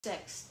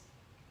6th.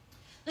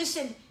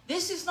 Listen,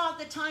 this is not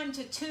the time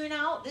to tune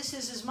out. This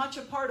is as much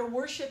a part of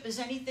worship as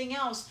anything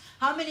else.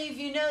 How many of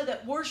you know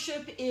that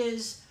worship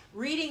is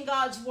reading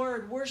God's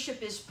word?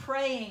 Worship is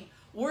praying.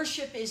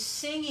 Worship is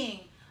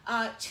singing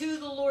to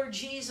the Lord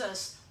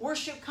Jesus.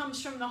 Worship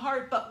comes from the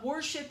heart, but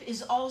worship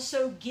is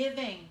also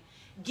giving.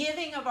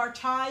 Giving of our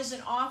tithes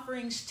and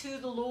offerings to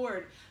the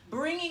Lord.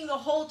 Bringing the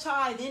whole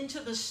tithe into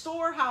the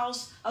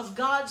storehouse of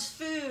God's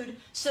food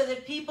so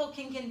that people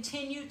can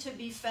continue to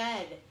be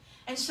fed.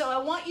 And so I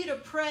want you to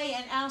pray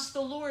and ask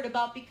the Lord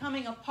about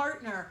becoming a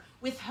partner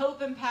with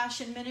Hope and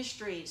Passion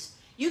Ministries.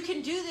 You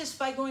can do this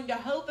by going to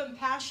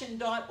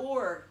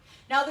hopeandpassion.org.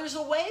 Now there's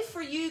a way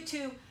for you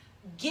to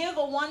give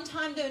a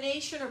one-time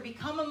donation or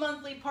become a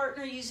monthly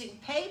partner using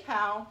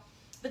PayPal,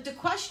 but the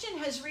question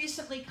has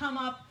recently come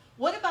up,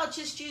 what about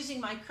just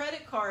using my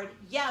credit card?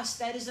 Yes,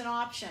 that is an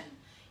option.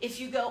 If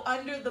you go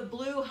under the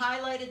blue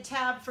highlighted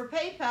tab for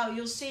PayPal,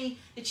 you'll see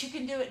that you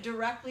can do it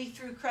directly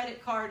through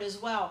credit card as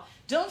well.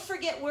 Don't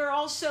forget, we're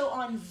also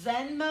on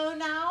Venmo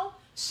now.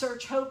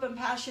 Search Hope and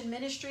Passion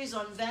Ministries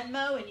on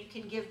Venmo, and you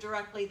can give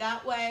directly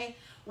that way.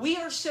 We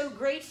are so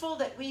grateful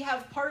that we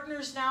have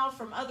partners now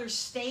from other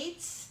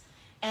states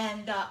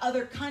and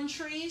other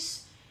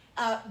countries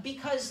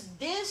because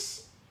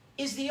this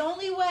is the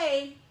only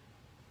way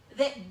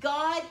that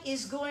God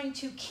is going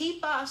to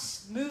keep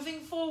us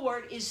moving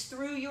forward is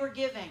through your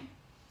giving.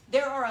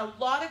 There are a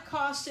lot of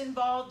costs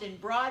involved in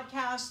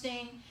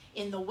broadcasting,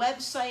 in the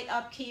website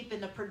upkeep, in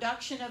the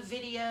production of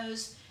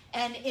videos,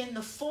 and in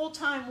the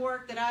full-time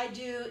work that I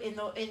do, in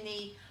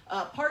the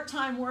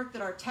part-time work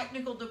that our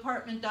technical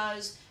department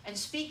does. And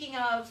speaking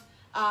of,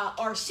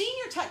 our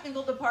senior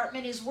technical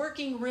department is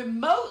working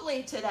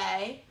remotely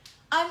today.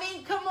 I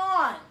mean, come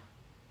on.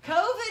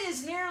 COVID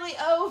is nearly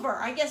over.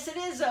 I guess it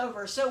is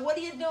over. So what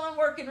are you doing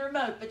working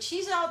remote? But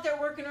she's out there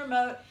working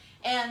remote.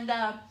 And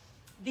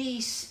the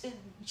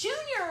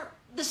senior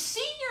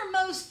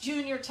most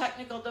junior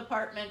technical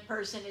department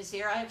person is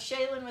here. I have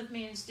Shaylin with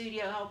me in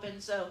studio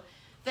helping. So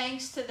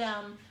thanks to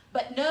them.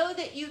 But know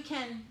that you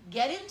can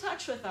get in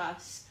touch with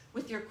us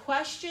with your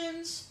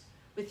questions,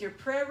 with your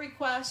prayer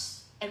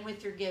requests, and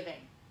with your giving.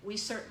 We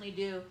certainly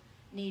do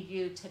need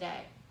you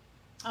today.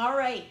 All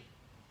right.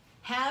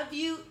 Have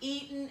you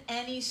eaten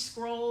any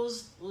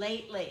scrolls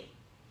lately?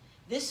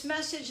 This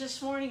message this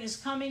morning is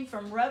coming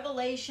from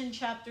Revelation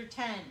chapter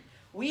 10.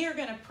 We are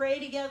going to pray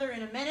together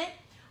in a minute.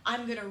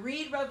 I'm going to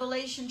read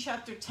Revelation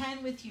chapter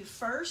 10 with you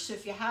first. So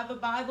if you have a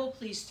Bible,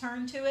 please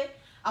turn to it.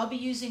 I'll be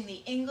using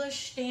the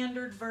English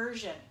Standard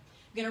Version.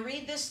 I'm going to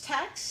read this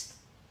text.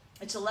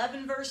 It's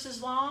 11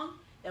 verses long,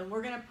 and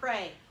we're going to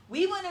pray.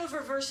 We went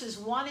over verses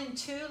 1 and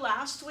 2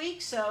 last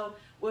week, so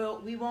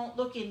we won't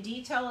look in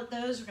detail at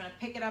those. We're going to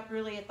pick it up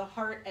really at the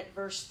heart at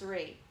verse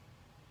 3.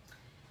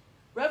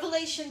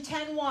 Revelation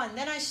 10:1.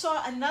 Then I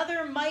saw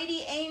another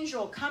mighty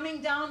angel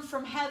coming down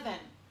from heaven,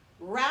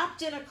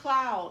 wrapped in a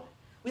cloud,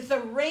 with a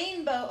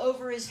rainbow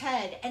over his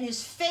head, and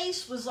his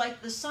face was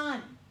like the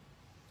sun,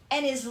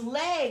 and his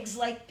legs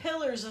like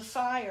pillars of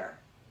fire.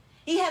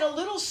 He had a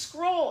little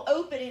scroll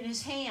open in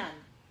his hand,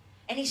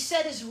 and he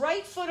set his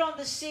right foot on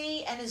the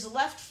sea and his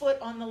left foot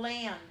on the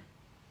land,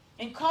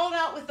 and called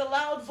out with a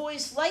loud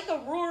voice like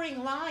a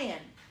roaring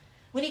lion.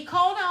 When he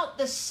called out,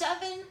 the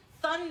 7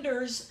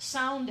 thunders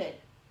sounded.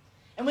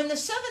 And when the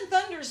 7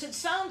 thunders had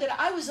sounded,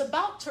 I was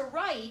about to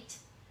write,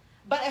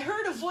 but I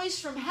heard a voice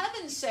from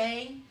heaven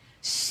saying,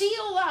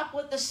 seal up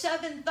what the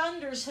 7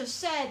 thunders have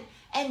said,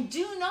 and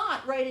do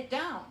not write it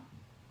down.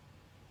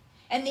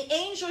 And the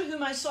angel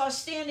whom I saw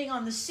standing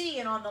on the sea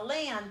and on the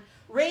land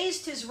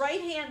raised his right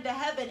hand to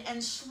heaven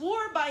and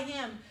swore by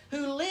him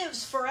who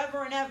lives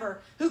forever and ever,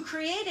 who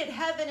created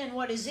heaven and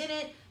what is in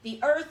it, the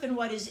earth and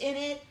what is in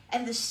it,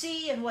 and the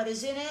sea and what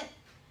is in it,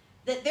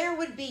 that there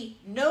would be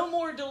no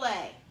more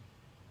delay,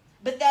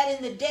 but that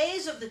in the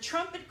days of the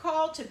trumpet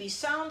call to be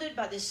sounded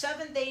by the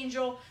 7th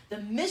angel, the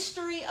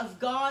mystery of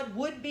God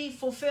would be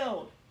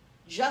fulfilled,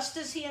 just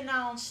as he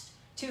announced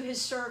to his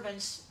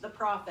servants, the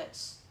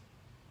prophets.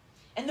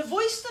 And the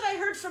voice that I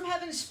heard from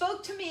heaven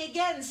spoke to me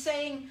again,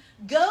 saying,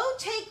 go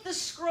take the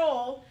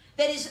scroll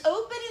that is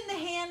open in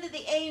the hand of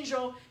the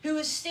angel who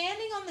is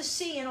standing on the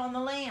sea and on the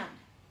land.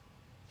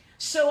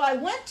 So I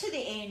went to the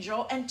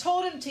angel and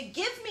told him to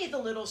give me the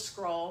little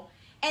scroll,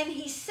 and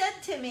he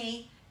said to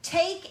me,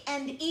 take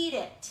and eat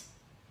it.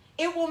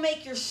 It will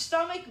make your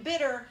stomach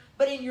bitter,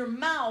 but in your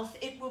mouth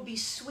it will be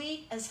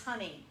sweet as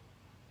honey.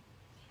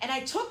 And I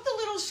took the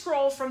little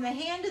scroll from the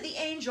hand of the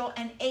angel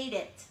and ate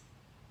it.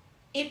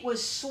 It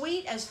was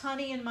sweet as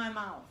honey in my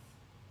mouth.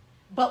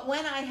 But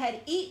when I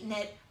had eaten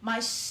it, my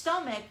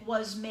stomach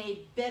was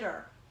made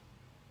bitter.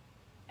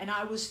 And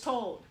I was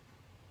told,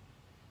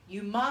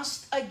 you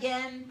must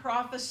again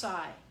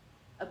prophesy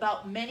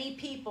about many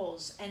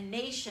peoples and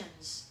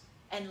nations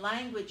and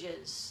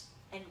languages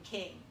and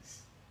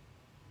kings.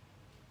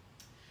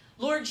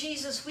 Lord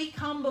Jesus, we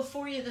come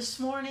before you this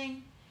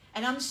morning,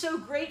 and I'm so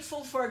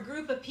grateful for a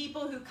group of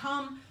people who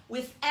come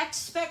with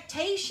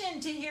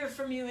expectation to hear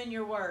from you in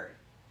your word.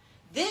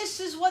 This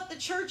is what the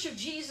Church of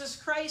Jesus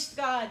Christ,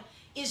 God,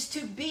 is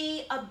to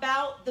be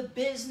about the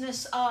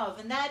business of,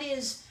 and that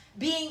is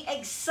being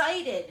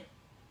excited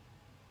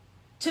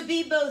to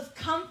be both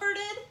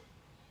comforted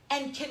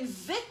and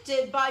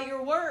convicted by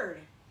your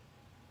word.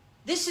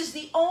 This is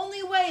the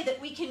only way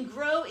that we can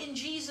grow in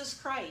Jesus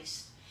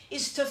Christ,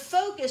 is to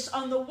focus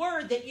on the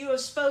word that you have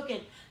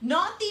spoken,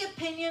 not the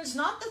opinions,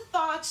 not the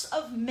thoughts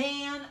of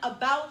man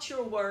about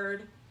your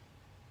word,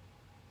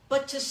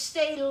 but to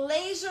stay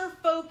laser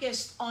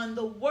focused on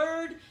the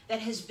word that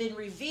has been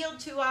revealed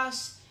to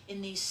us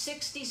in these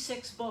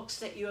 66 books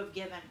that you have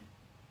given.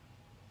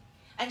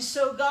 And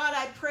so, God,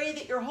 I pray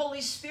that your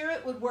Holy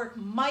Spirit would work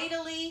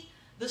mightily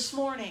this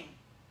morning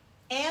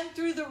and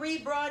through the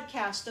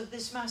rebroadcast of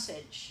this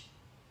message.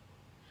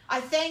 I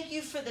thank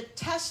you for the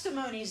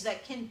testimonies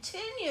that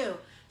continue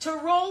to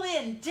roll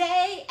in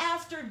day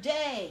after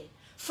day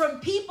from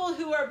people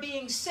who are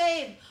being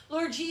saved.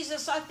 Lord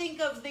Jesus, I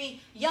think of the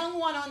young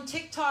one on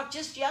TikTok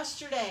just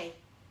yesterday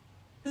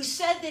who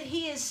said that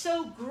he is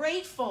so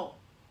grateful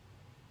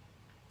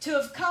to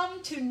have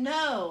come to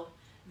know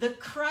the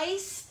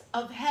Christ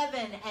of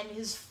heaven and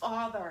his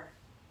Father.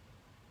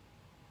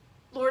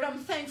 Lord, I'm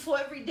thankful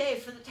every day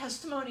for the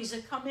testimonies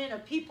that come in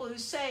of people who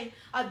say,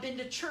 I've been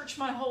to church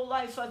my whole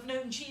life, I've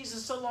known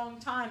Jesus a long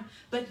time,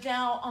 but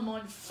now I'm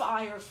on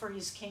fire for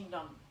his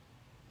kingdom.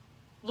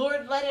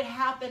 Lord, let it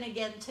happen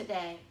again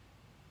today.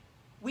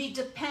 We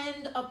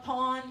depend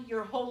upon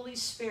your Holy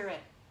Spirit.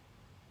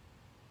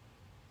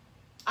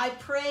 I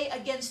pray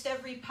against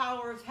every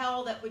power of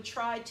hell that would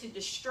try to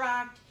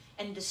distract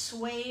and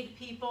dissuade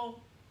people.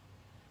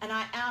 And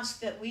I ask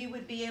that we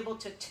would be able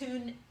to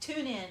tune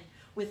in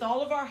with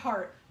all of our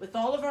heart, with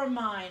all of our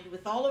mind,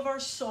 with all of our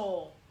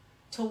soul,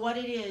 to what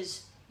it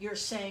is you're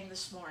saying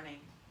this morning.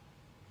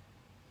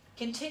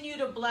 Continue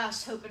to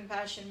bless Hope and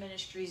Passion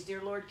Ministries,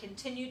 dear Lord.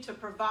 Continue to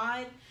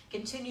provide.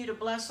 Continue to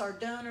bless our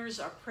donors,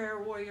 our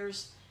prayer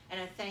warriors.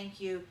 And I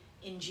thank you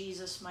in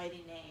Jesus'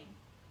 mighty name.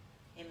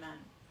 Amen.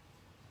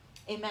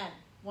 Amen.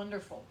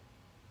 Wonderful.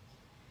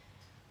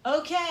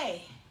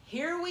 Okay,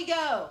 here we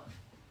go.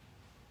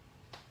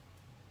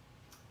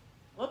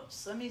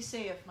 Whoops, let me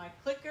see if my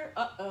clicker,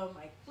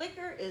 my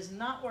clicker is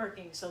not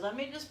working. So let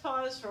me just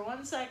pause for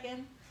 1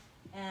 second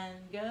and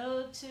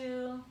go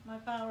to my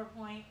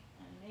PowerPoint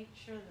and make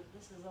sure that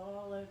this is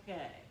all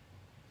okay.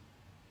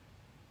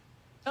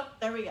 Oh,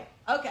 there we go.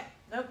 Okay,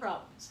 no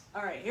problems.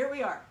 All right, here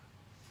we are.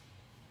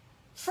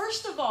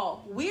 First of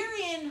all, we're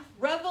in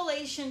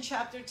Revelation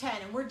chapter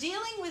 10, and we're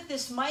dealing with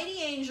this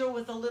mighty angel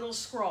with a little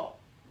scroll.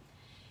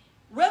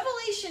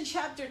 Revelation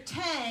chapter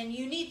 10,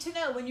 you need to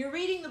know, when you're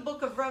reading the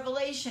book of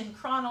Revelation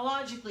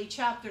chronologically,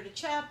 chapter to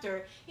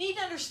chapter, you need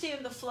to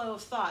understand the flow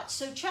of thought.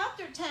 So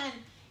chapter 10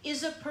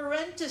 is a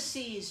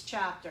parentheses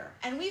chapter,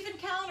 and we've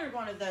encountered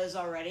one of those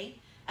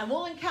already, and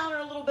we'll encounter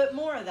a little bit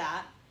more of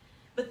that.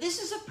 But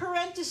this is a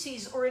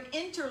parentheses or an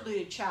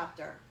interlude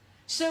chapter.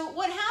 So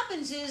what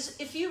happens is,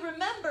 if you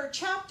remember,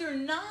 chapter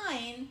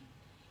 9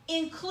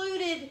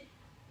 included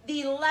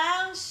the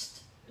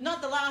last,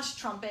 not the last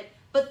trumpet,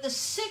 but the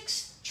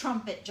sixth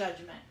trumpet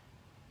judgment,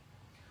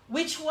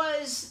 which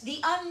was the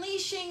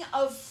unleashing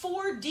of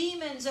 4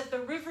 demons at the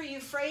river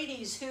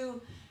Euphrates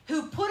who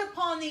put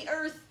upon the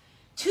earth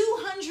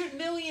 200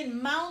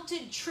 million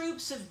mounted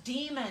troops of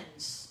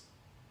demons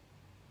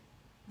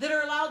that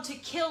are allowed to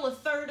kill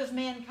 1/3 of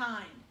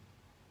mankind.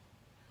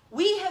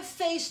 We have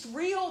faced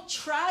real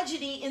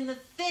tragedy in the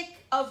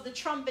thick of the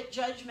trumpet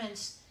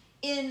judgments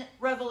in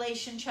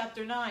Revelation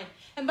chapter 9.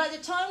 And by the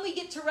time we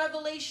get to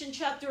Revelation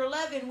chapter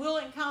 11, we'll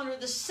encounter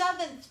the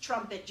 7th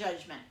trumpet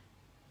judgment,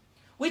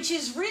 which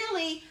is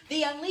really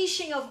the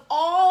unleashing of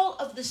all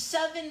of the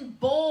 7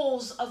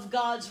 bowls of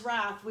God's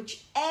wrath,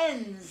 which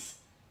ends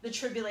the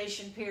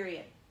tribulation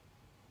period.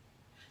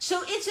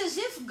 So it's as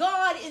if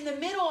God, in the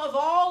middle of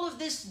all of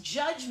this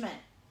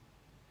judgment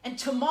and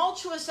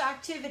tumultuous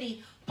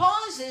activity,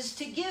 pauses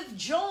to give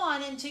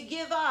John and to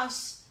give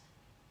us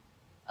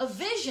a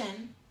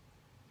vision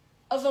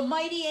of a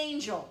mighty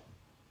angel.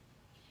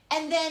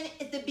 And then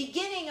at the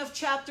beginning of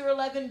chapter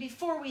 11,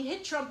 before we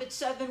hit trumpet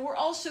 7, we're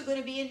also going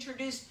to be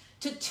introduced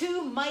to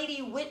 2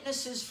 mighty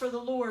witnesses for the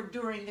Lord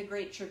during the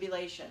Great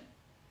Tribulation.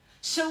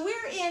 So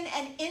we're in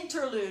an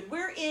interlude.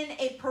 We're in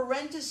a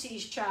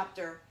parentheses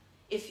chapter,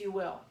 if you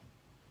will.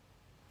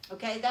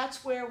 Okay,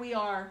 that's where we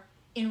are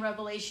in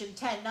Revelation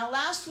 10. Now,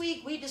 last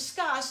week we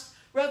discussed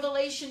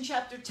Revelation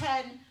chapter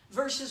 10,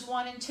 verses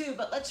 1 and 2,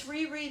 but let's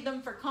reread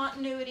them for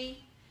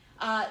continuity.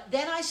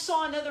 Then I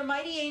saw another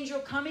mighty angel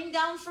coming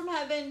down from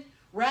heaven,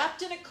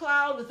 wrapped in a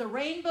cloud with a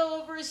rainbow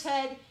over his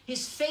head.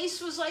 His face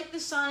was like the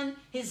sun,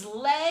 his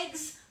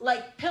legs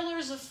like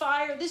pillars of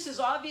fire. This is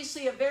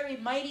obviously a very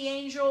mighty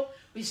angel.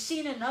 We've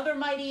seen another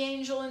mighty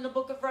angel in the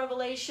book of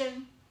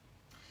Revelation.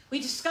 We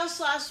discussed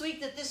last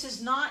week that this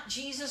is not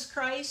Jesus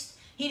Christ.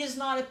 He does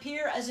not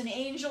appear as an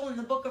angel in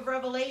the book of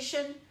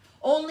Revelation.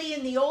 Only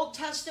in the Old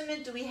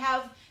Testament do we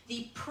have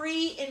the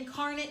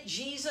pre-incarnate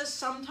Jesus,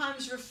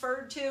 sometimes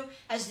referred to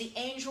as the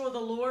angel of the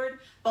Lord.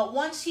 But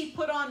once he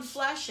put on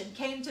flesh and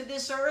came to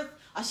this earth,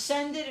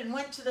 ascended and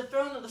went to the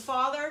throne of the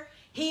Father,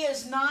 He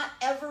is not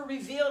ever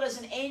revealed as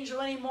an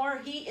angel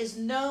anymore. He is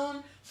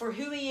known for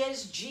who he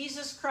is,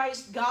 Jesus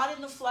Christ, God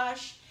in the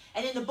flesh.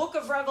 And in the book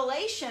of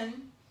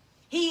Revelation,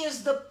 he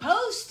is the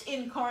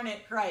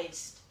post-incarnate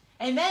Christ.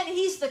 Amen.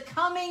 He's the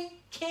coming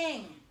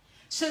king.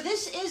 So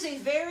this is a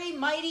very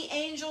mighty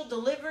angel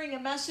delivering a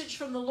message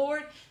from the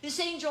Lord. This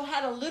angel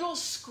had a little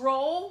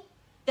scroll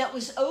that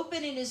was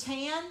open in his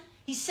hand.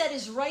 He set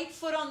his right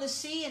foot on the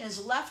sea and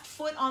his left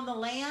foot on the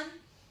land.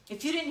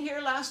 If you didn't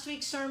hear last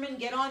week's sermon,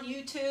 get on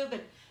YouTube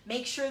and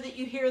make sure that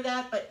you hear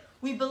that. But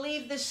we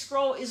believe this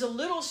scroll is a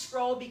little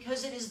scroll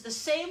because it is the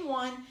same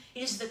one.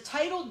 It is the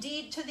title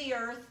deed to the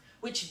earth,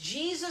 which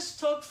Jesus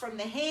took from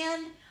the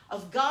hand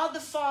of God the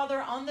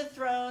Father on the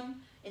throne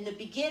in the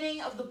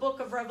beginning of the book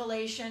of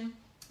Revelation.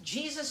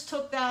 Jesus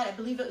took that, I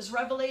believe it was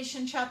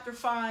Revelation chapter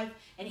 5,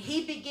 and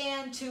he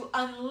began to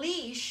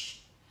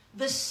unleash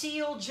the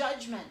seal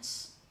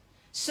judgments.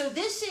 So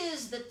this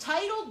is the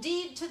title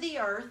deed to the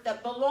earth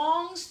that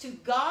belongs to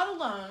God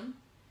alone,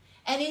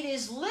 and it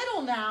is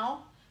little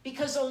now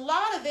because a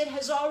lot of it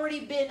has already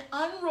been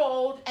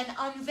unrolled and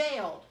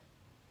unveiled.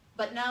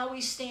 But now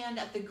we stand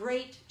at the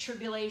Great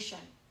Tribulation.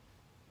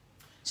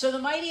 So the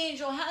mighty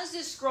angel has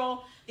this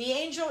scroll. The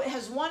angel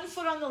has one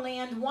foot on the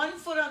land, one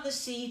foot on the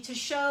sea to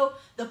show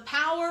the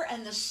power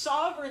and the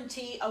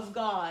sovereignty of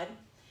God.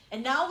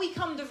 And now we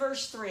come to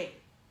verse 3.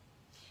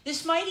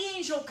 This mighty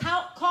angel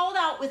called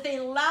out with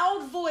a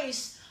loud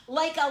voice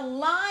like a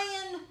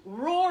lion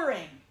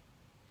roaring.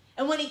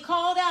 And when he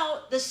called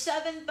out, the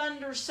seven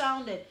thunders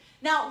sounded.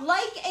 Now,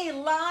 like a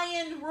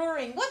lion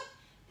roaring, what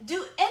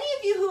do any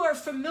of you who are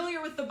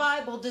familiar with the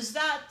Bible, does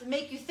that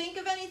make you think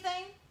of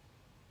anything?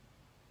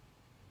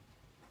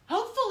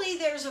 Hopefully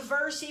there's a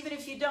verse, even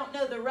if you don't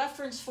know the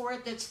reference for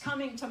it, that's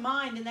coming to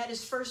mind, and that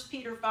is 1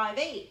 Peter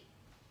 5:8,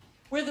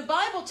 where the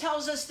Bible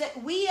tells us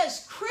that we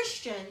as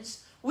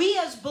Christians, we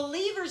as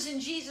believers in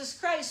Jesus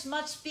Christ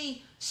must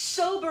be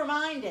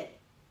sober-minded.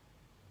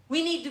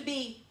 We need to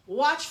be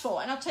watchful.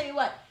 And I'll tell you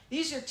what,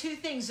 these are two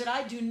things that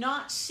I do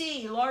not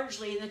see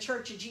largely in the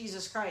Church of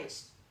Jesus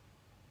Christ.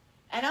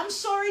 And I'm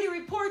sorry to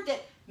report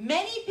that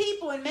many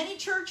people in many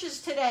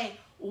churches today,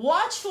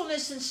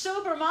 watchfulness and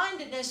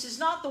sober-mindedness is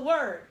not the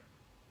word.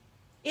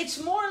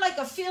 It's more like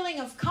a feeling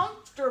of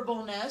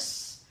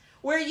comfortableness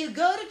where you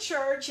go to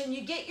church and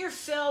you get your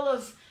fill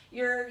of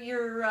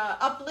your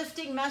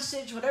uplifting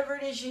message, whatever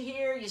it is you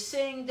hear, you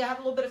sing, to have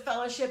a little bit of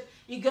fellowship,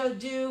 you go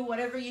do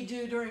whatever you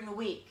do during the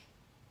week.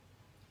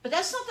 But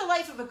that's not the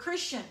life of a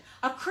Christian.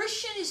 A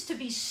Christian is to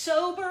be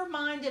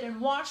sober-minded and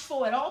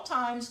watchful at all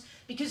times,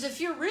 because if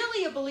you're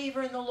really a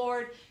believer in the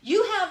Lord,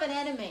 you have an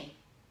enemy.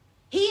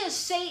 He is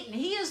Satan.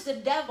 He is the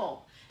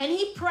devil. And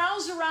he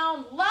prowls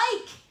around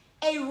like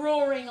a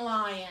roaring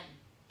lion,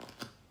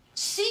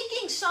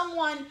 seeking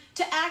someone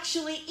to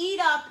actually eat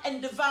up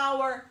and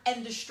devour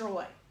and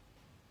destroy.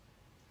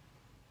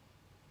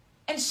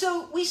 And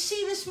so we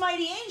see this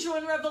mighty angel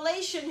in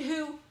Revelation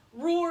who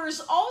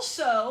roars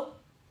also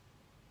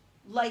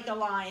like a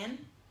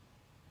lion.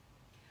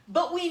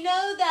 But we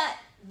know that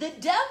the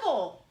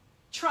devil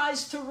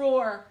tries to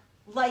roar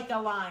like a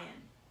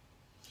lion.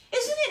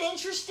 Isn't it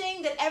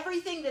interesting that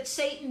everything that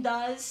Satan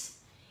does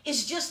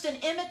is just an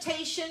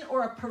imitation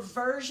or a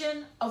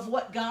perversion of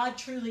what God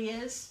truly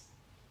is?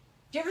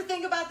 Do you ever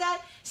think about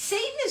that?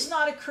 Satan is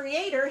not a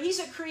creator. He's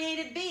a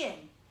created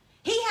being.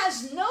 He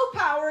has no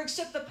power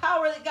except the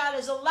power that God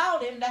has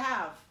allowed him to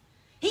have.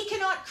 He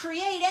cannot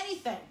create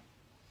anything.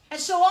 And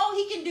so all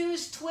he can do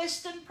is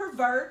twist and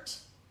pervert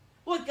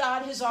what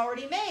God has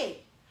already made.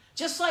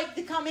 Just like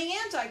the coming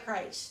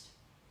Antichrist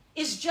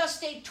is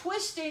just a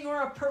twisting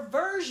or a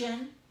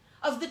perversion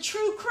of the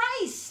true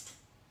Christ.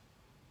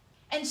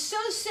 And so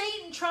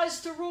Satan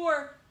tries to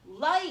roar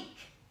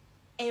like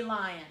a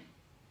lion.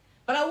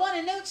 But I want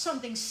to note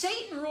something.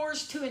 Satan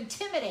roars to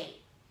intimidate.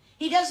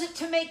 He does it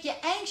to make you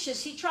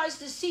anxious. He tries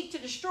to seek to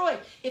destroy.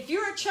 If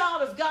you're a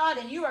child of God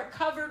and you are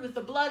covered with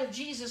the blood of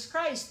Jesus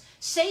Christ,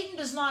 Satan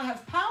does not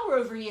have power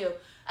over you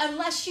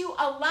unless you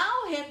allow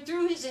him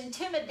through his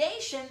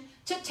intimidation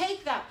to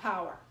take that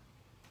power.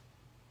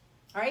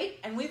 All right?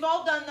 And we've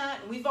all done that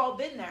and we've all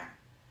been there.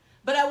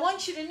 But I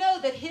want you to know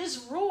that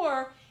his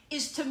roar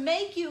is to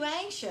make you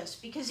anxious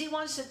because he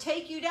wants to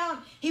take you down.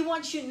 He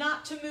wants you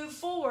not to move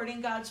forward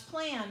in God's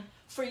plan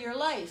for your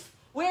life.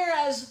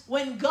 Whereas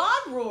when God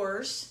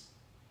roars,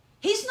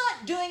 he's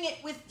not doing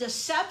it with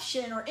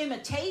deception or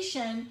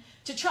imitation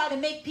to try to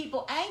make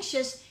people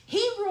anxious.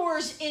 He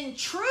roars in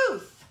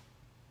truth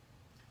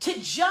to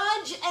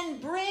judge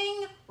and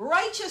bring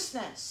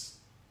righteousness.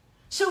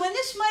 So when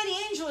this mighty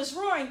angel is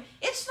roaring,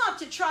 it's not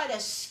to try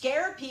to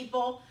scare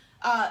people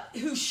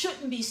who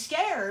shouldn't be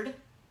scared.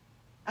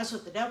 That's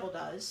what the devil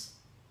does.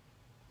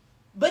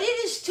 But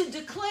it is to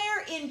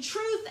declare in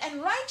truth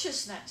and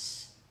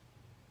righteousness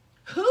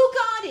who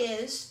God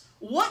is,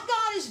 what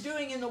God is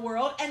doing in the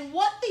world, and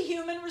what the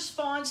human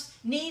response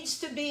needs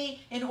to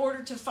be in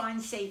order to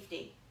find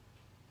safety.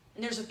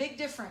 And there's a big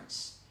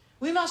difference.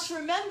 We must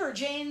remember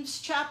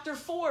James chapter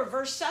 4,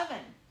 verse 7.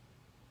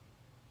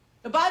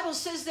 The Bible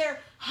says there,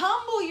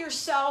 humble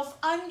yourself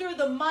under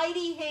the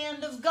mighty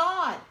hand of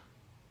God.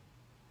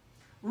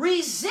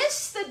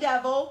 Resist the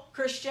devil,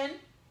 Christian.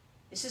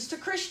 This is to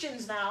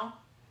Christians now.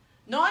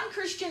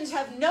 Non-Christians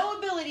have no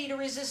ability to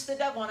resist the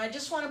devil, and I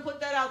just want to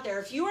put that out there.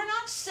 If you are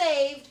not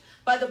saved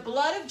by the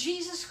blood of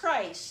Jesus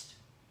Christ,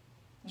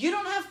 you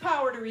don't have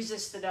power to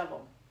resist the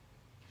devil.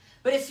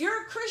 But if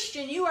you're a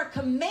Christian, you are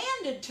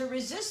commanded to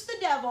resist the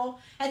devil,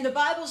 and the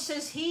Bible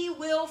says he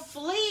will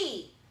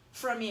flee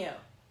from you.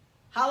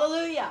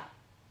 Hallelujah.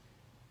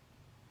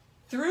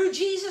 Through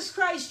Jesus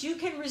Christ, you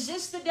can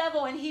resist the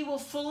devil, and he will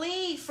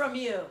flee from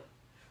you.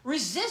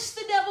 Resist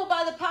the devil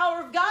by the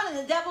power of God, and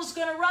the devil's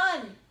going to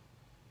run.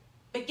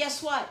 But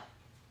guess what?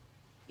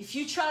 If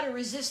you try to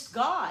resist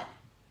God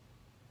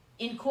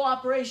in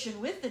cooperation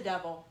with the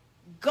devil,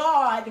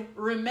 God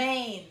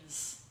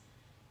remains.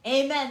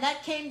 Amen.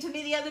 That came to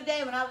me the other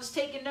day when I was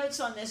taking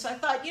notes on this. I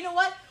thought, you know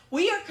what?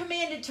 We are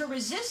commanded to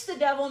resist the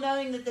devil,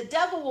 knowing that the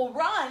devil will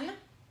run.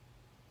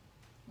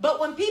 But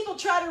when people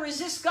try to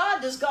resist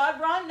God, does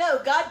God run?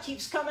 No, God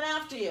keeps coming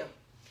after you.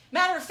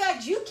 Matter of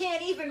fact, you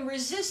can't even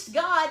resist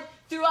God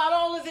throughout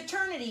all of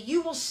eternity.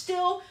 You will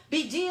still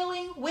be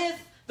dealing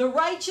with the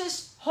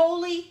righteous,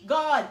 holy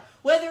God,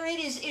 whether it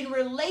is in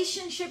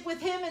relationship with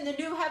him in the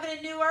new heaven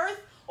and new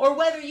earth, or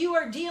whether you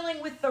are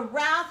dealing with the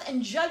wrath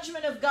and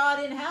judgment of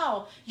God in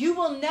hell. You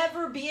will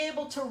never be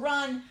able to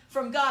run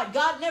from God.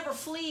 God never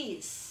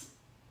flees.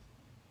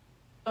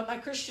 But my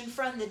Christian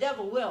friend, the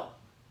devil will,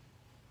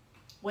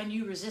 when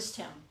you resist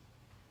him.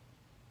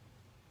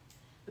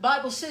 The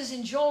Bible says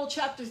in Joel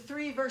chapter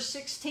 3, verse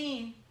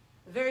 16,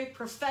 a very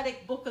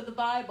prophetic book of the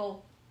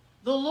Bible,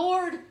 the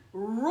Lord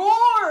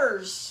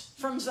roars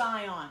from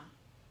Zion.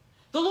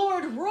 The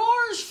Lord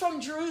roars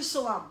from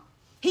Jerusalem.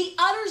 He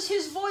utters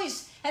his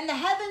voice, and the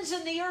heavens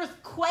and the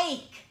earth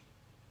quake.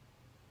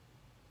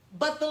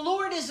 But the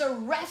Lord is a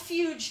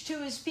refuge to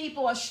his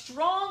people, a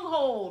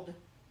stronghold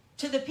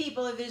to the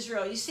people of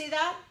Israel. You see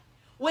that?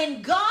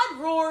 When God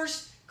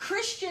roars,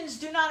 Christians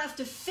do not have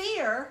to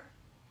fear,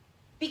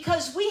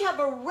 because we have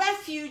a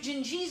refuge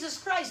in Jesus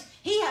Christ.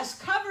 He has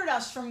covered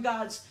us from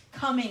God's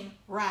coming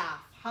wrath.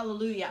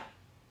 Hallelujah.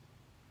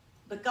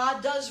 But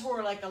God does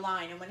roar like a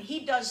lion, and when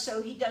he does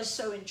so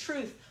in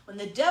truth. When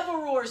the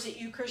devil roars at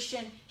you,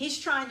 Christian, he's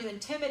trying to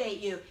intimidate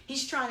you.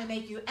 He's trying to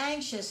make you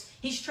anxious.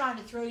 He's trying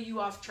to throw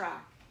you off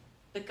track.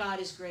 But God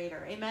is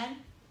greater. Amen?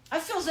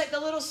 That feels like a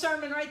little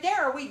sermon right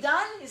there. Are we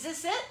done? Is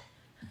this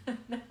it?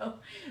 No.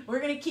 We're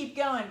going to keep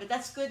going, but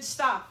that's good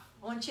stuff.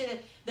 I want you to,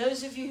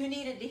 those of you who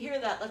needed to hear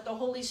that, let the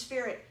Holy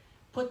Spirit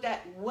put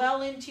that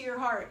well into your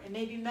heart and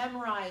maybe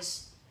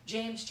memorize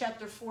James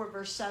chapter 4,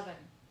 verse 7.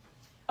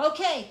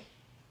 Okay,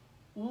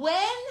 when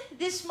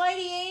this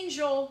mighty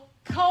angel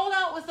called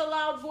out with a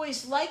loud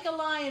voice like a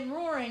lion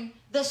roaring,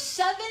 the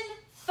 7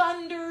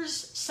 thunders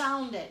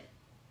sounded.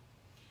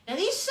 Now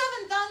these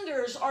 7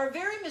 thunders are a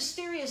very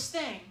mysterious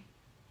thing,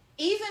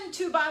 even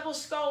to Bible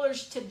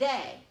scholars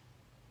today.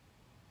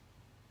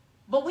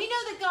 But we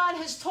know that God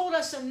has told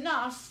us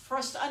enough for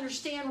us to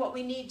understand what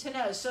we need to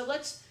know. So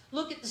let's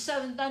look at the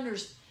 7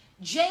 thunders.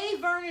 J.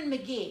 Vernon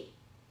McGee,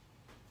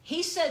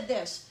 he said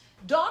this.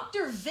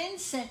 Dr.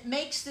 Vincent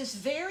makes this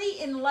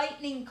very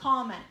enlightening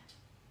comment.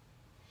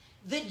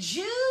 The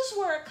Jews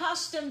were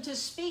accustomed to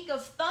speak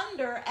of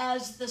thunder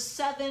as the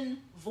 7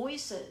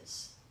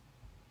 voices.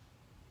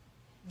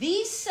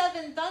 These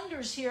 7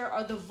 thunders here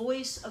are the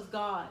voice of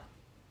God.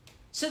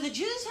 So the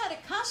Jews had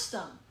a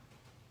custom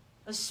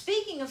of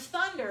speaking of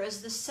thunder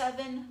as the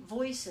 7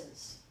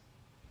 voices.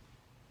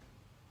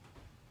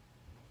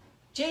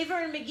 J.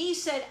 Vernon McGee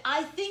said,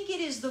 I think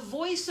it is the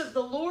voice of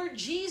the Lord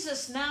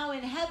Jesus now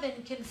in heaven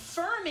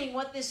confirming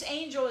what this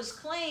angel has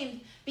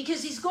claimed,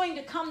 because he's going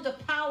to come to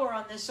power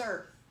on this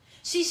earth.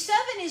 See, 7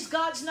 is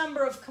God's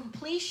number of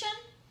completion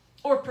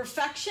or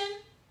perfection.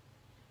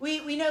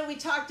 We know we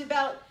talked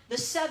about the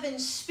 7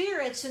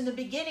 spirits in the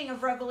beginning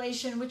of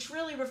Revelation, which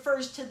really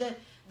refers to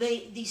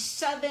the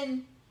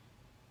 7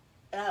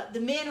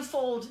 the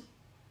manifold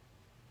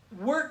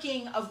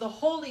working of the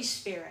Holy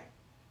Spirit,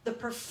 the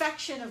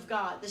perfection of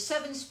God. The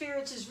 7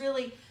 spirits is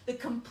really the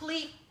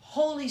complete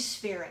Holy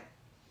Spirit.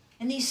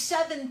 And these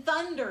 7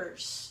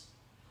 thunders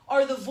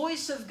are the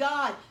voice of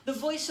God, the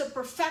voice of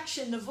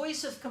perfection, the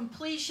voice of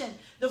completion,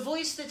 the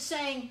voice that's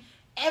saying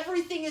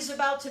everything is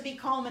about to be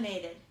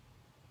culminated.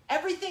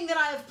 Everything that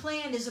I have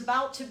planned is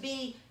about to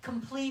be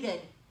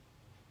completed.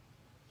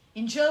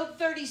 In Job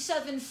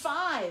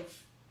 37:5,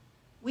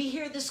 we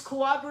hear this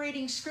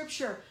corroborating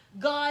scripture.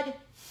 God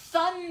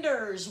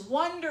thunders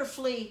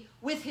wonderfully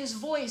with his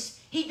voice.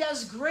 He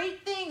does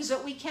great things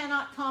that we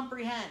cannot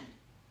comprehend.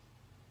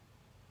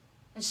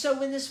 And so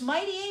when this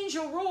mighty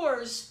angel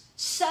roars,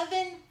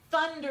 7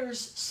 thunders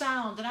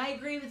sound. And I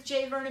agree with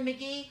J. Vernon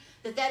McGee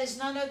that that is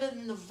none other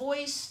than the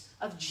voice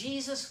of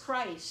Jesus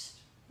Christ,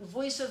 the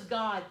voice of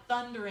God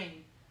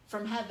thundering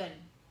from heaven.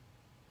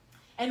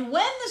 And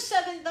when the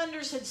 7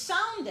 thunders had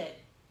sounded,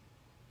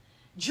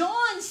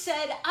 John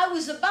said, I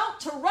was about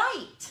to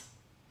write,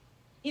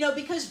 You know,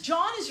 because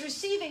John is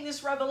receiving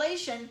this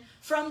revelation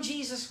from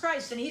Jesus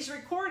Christ, and he's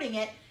recording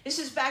it. This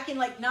is back in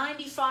like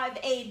 95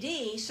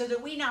 AD, so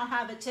that we now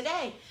have it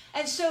today.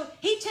 And so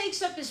he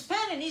takes up his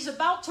pen, and he's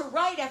about to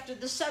write after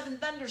the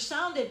seventh thunder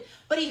sounded.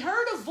 But he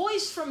heard a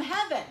voice from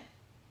heaven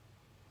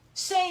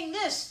saying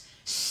this,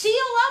 seal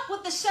up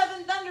what the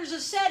seven thunders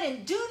have said,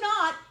 and do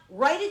not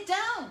write it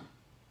down.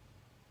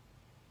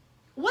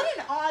 What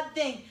an odd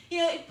thing. You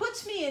know, it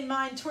puts me in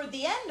mind toward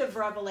the end of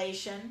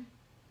Revelation.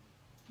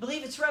 I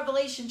believe it's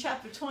Revelation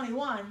chapter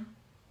 21.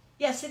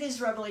 Yes, it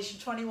is Revelation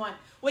 21.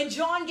 When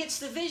John gets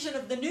the vision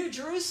of the new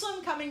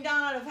Jerusalem coming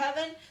down out of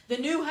heaven, the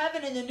new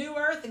heaven and the new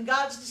earth, and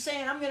God's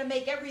saying, I'm going to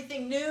make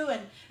everything new,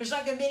 and there's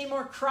not going to be any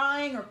more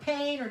crying or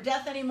pain or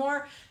death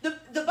anymore. The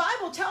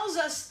Bible tells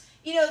us,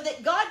 you know,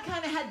 that God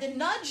kind of had to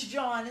nudge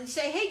John and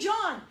say, hey,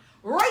 John,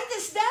 write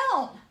this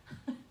down.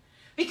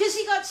 Because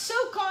he got so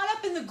caught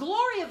up in the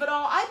glory of it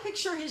all. I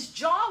picture his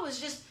jaw was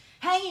just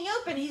hanging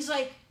open. He's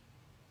like,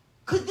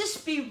 could this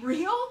be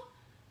real?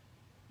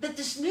 That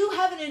this new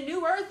heaven and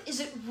new earth, is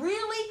it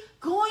really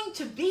going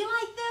to be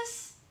like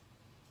this?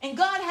 And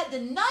God had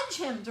to nudge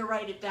him to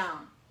write it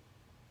down.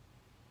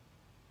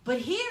 But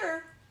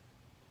here,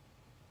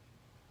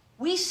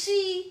 we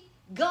see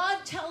God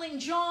telling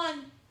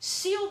John,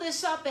 seal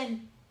this up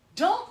and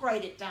don't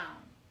write it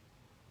down.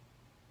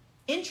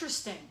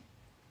 Interesting.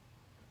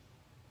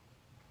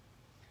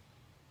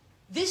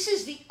 This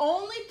is the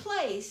only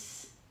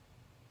place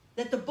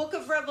that the book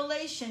of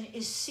Revelation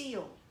is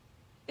sealed.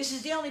 This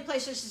is the only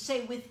place, I should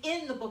say,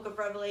 within the book of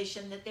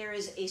Revelation that there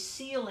is a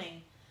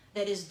sealing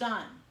that is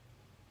done.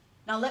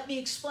 Now let me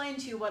explain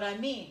to you what I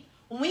mean.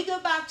 When we go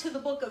back to the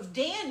book of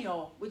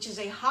Daniel, which is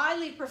a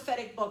highly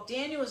prophetic book,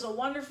 Daniel is a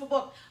wonderful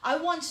book. I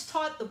once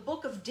taught the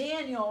book of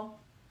Daniel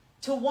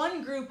to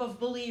one group of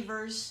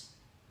believers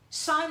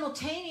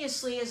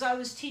simultaneously as I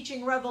was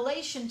teaching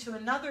Revelation to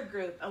another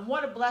group. And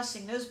what a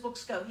blessing. Those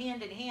books go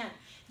hand in hand.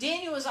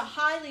 Daniel is a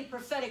highly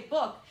prophetic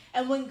book.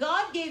 And when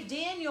God gave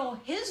Daniel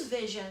his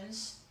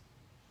visions,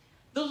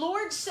 the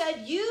Lord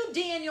said, you,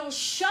 Daniel,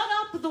 shut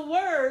up the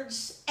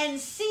words and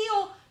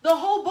seal the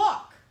whole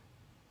book.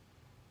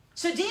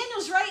 So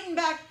Daniel's writing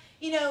back,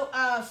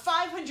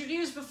 500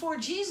 years before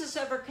Jesus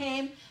ever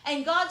came.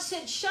 And God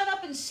said, shut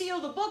up and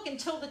seal the book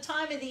until the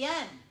time of the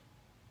end.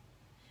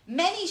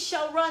 Many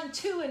shall run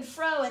to and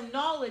fro, and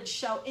knowledge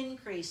shall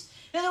increase.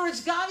 In other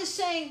words, God is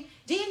saying,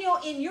 Daniel,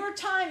 in your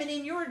time and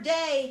in your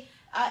day,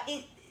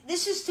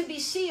 this is to be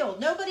sealed.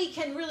 Nobody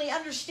can really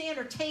understand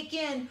or take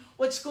in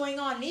what's going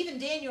on. And even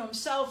Daniel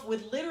himself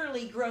would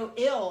literally grow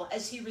ill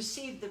as he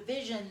received the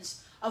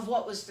visions of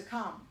what was to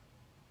come.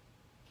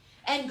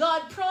 And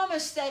God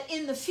promised that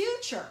in the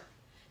future,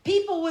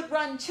 people would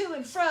run to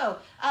and fro.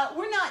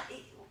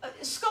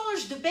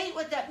 Scholars debate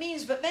what that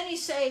means, but many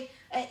say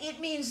it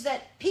means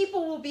that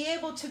people will be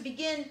able to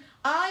begin,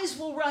 eyes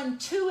will run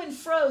to and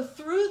fro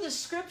through the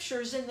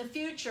scriptures in the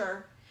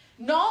future.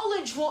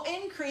 Knowledge will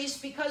increase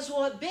because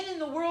we'll have been in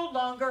the world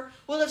longer.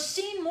 We'll have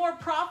seen more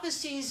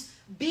prophecies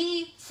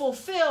be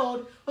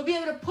fulfilled. We'll be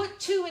able to put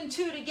two and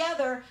two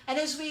together. And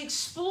as we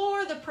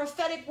explore the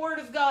prophetic word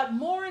of God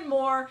more and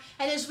more,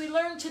 and as we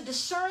learn to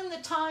discern the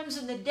times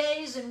and the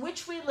days in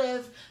which we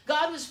live,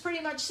 God was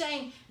pretty much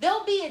saying,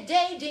 there'll be a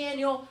day,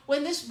 Daniel,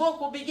 when this book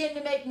will begin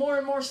to make more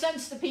and more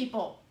sense to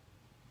people.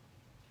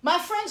 My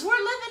friends, we're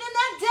living in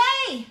that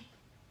day.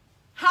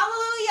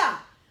 Hallelujah.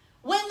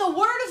 When the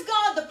word of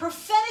God, the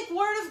prophetic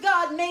word of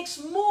God, makes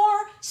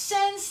more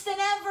sense than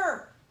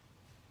ever.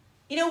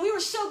 We were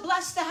so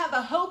blessed to have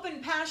a Hope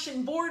and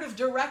Passion Board of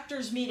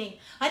Directors meeting,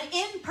 an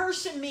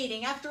in-person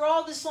meeting after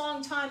all this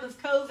long time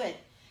of COVID.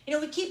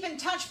 We keep in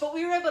touch, but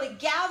we were able to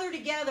gather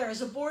together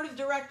as a board of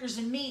directors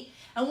and meet.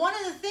 And one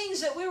of the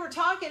things that we were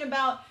talking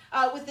about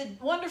with the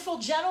wonderful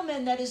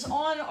gentleman that is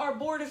on our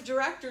board of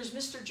directors,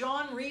 Mr.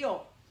 John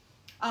Reel.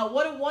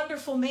 What a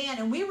wonderful man.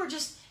 And we were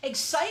just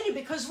excited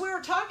because we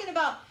were talking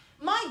about,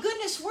 my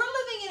goodness, we're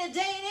living in a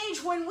day and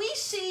age when we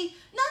see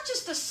not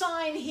just a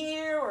sign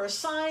here or a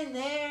sign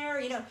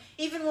there,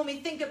 even when we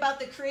think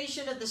about the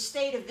creation of the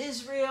state of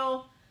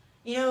Israel,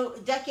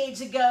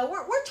 decades ago,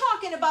 we're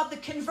talking about the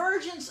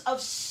convergence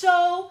of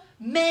so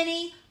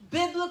many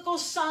biblical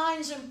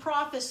signs and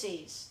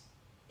prophecies.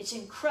 It's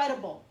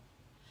incredible.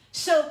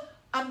 So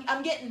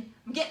I'm getting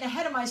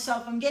ahead of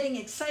myself. I'm getting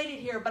excited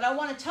here, but I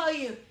want to tell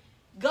you,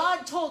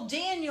 God told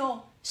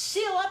Daniel,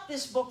 seal up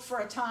this book for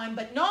a time,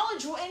 but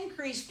knowledge will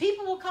increase.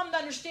 People will come to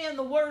understand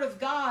the word of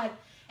God,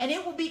 and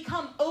it will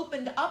become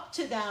opened up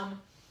to them.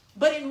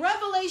 But in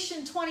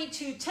Revelation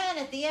 22:10,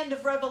 at the end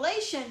of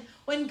Revelation,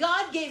 when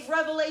God gave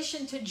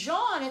revelation to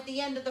John at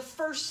the end of the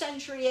 1st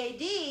century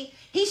AD,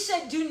 he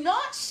said, do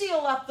not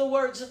seal up the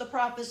words of the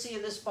prophecy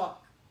of this book,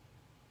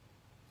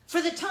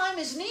 for the time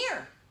is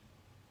near.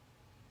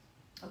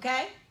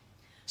 Okay?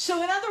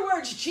 So in other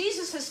words,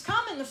 Jesus has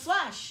come in the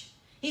flesh.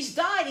 He's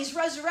died, he's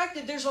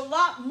resurrected. There's a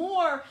lot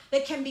more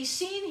that can be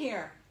seen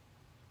here.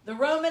 The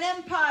Roman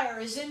Empire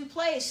is in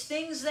place.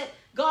 Things that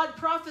God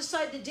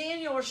prophesied to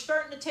Daniel are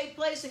starting to take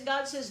place. And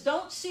God says,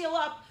 don't seal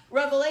up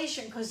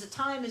Revelation because the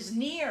time is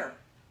near.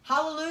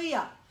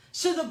 Hallelujah.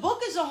 So the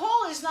book as a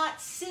whole is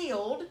not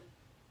sealed,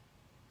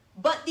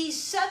 but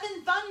these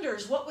 7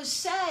 thunders, what was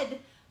said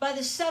by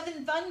the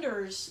 7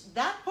 thunders,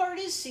 that part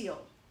is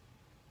sealed.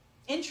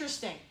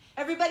 Interesting.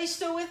 Everybody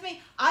still with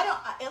me?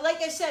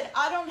 Like I said,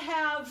 I don't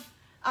have,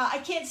 I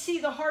can't see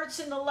the hearts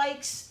and the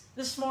likes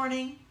this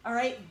morning, all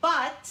right?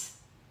 But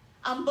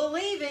I'm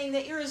believing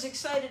that you're as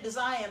excited as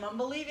I am. I'm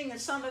believing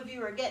that some of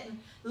you are getting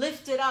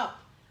lifted up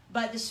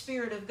by the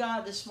Spirit of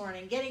God this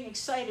morning, getting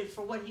excited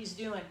for what he's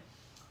doing.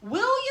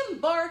 William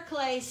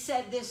Barclay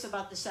said this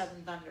about the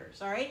 7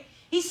 thunders, all right?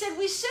 He said,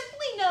 we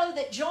simply know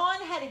that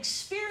John had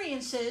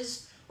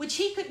experiences which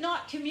he could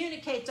not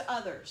communicate to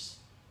others.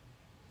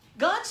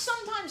 God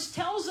sometimes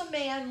tells a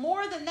man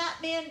more than that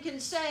man can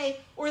say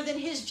or than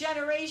his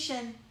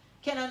generation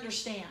can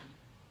understand.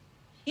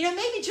 You know,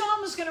 maybe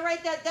John was going to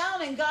write that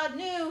down, and God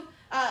knew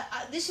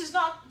this is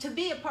not to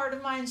be a part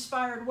of my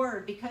inspired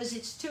word because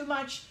it's too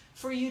much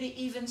for you to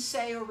even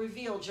say or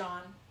reveal,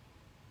 John.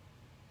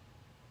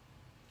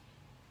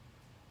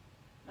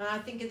 And I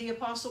think of the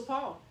Apostle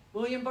Paul.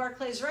 William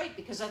Barclay's right,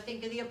 because I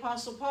think of the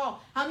Apostle Paul.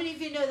 How many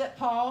of you know that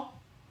Paul...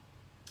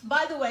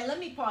 By the way, let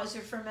me pause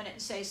here for a minute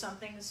and say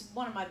something. This is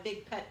one of my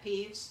big pet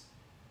peeves.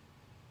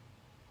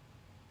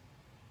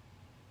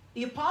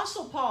 The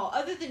Apostle Paul,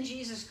 other than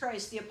Jesus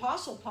Christ, the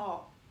Apostle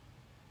Paul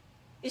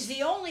is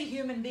the only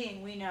human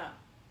being we know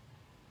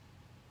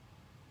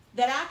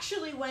that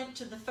actually went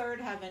to the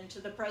third heaven,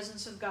 to the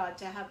presence of God,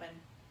 to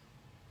heaven,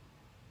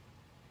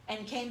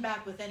 and came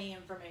back with any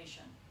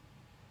information.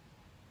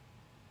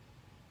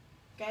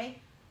 Okay?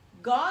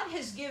 God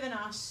has given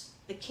us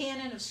the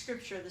canon of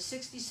Scripture, the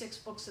 66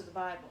 books of the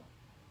Bible.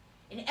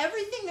 And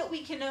everything that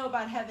we can know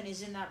about heaven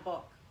is in that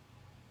book.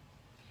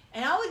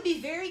 And I would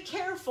be very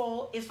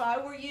careful, if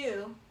I were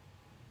you,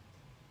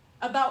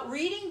 about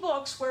reading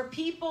books where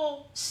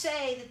people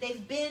say that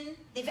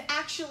they've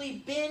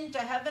actually been to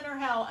heaven or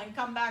hell and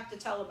come back to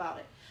tell about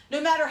it. No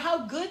matter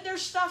how good their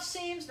stuff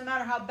seems, no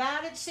matter how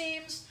bad it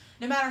seems,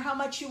 no matter how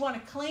much you want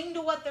to cling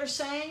to what they're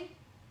saying,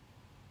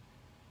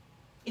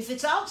 if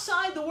it's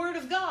outside the Word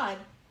of God,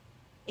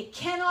 it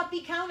cannot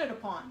be counted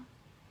upon.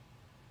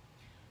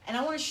 And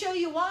I want to show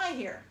you why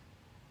here.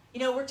 You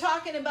know, we're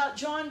talking about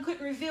John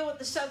couldn't reveal what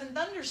the 7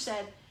 thunders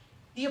said.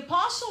 The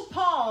Apostle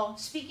Paul,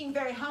 speaking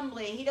very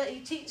humbly,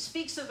 he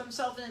speaks of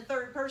himself in the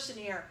third person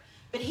here,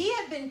 but he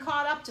had been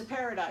caught up to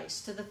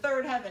paradise, to the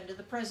third heaven, to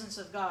the presence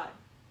of God.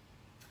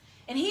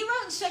 And he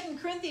wrote in 2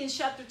 Corinthians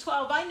chapter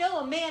 12, I know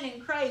a man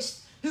in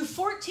Christ who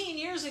 14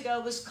 years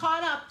ago was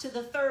caught up to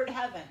the third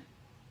heaven.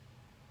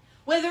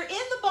 Whether in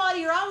the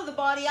body or out of the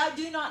body, I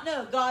do not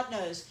know. God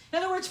knows. In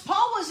other words,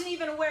 Paul wasn't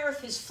even aware if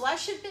his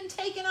flesh had been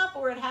taken up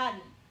or it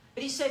hadn't.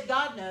 But he said,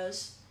 God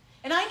knows.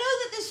 And I know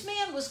that this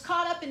man was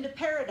caught up into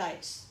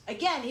paradise.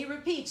 Again, he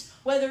repeats,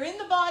 whether in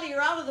the body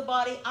or out of the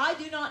body, I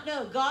do not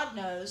know. God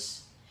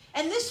knows.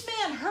 And this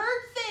man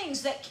heard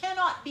things that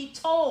cannot be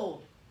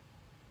told,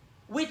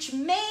 which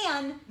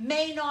man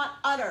may not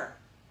utter.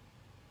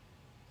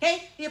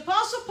 Okay? The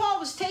Apostle Paul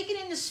was taken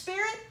in the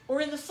spirit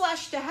or in the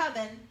flesh to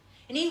heaven,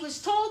 and he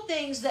was told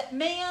things that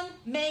man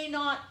may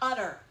not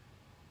utter.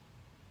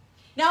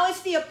 Now,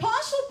 if the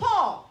Apostle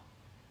Paul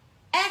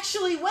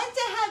actually went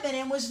to heaven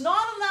and was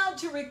not allowed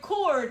to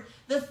record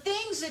the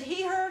things that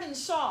he heard and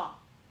saw,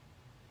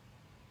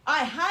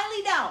 I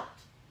highly doubt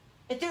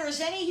that there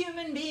is any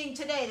human being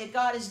today that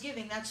God is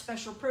giving that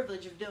special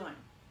privilege of doing.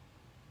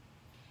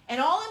 And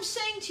all I'm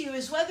saying to you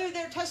is whether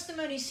their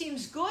testimony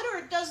seems good or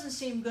it doesn't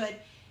seem good,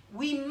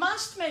 we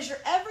must measure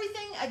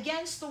everything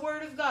against the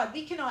Word of God.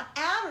 We cannot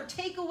add or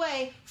take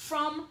away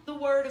from the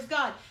Word of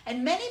God.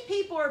 And many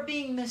people are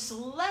being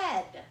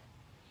misled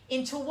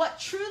into what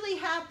truly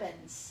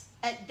happens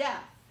at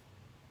death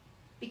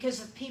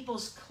because of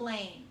people's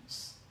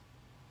claims.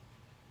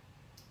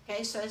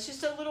 Okay, so it's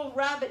just a little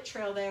rabbit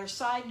trail there,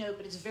 side note,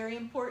 but it's very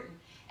important.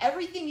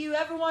 Everything you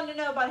ever wanted to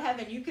know about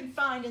heaven, you can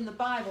find in the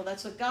Bible.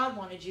 That's what God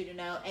wanted you to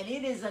know, and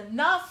it is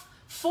enough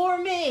for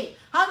me.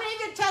 How many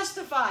of you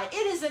testify?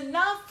 It is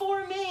enough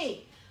for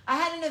me. I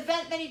had an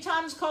event many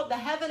times called the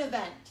Heaven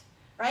Event,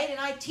 right? And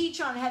I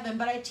teach on heaven,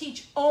 but I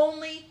teach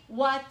only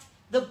what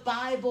the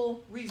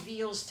Bible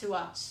reveals to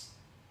us.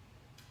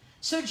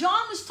 So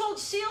John was told,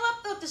 seal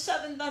up what the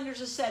 7 thunders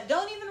have said.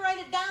 Don't even write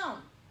it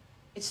down.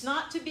 It's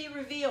not to be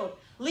revealed.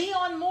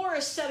 Leon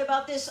Morris said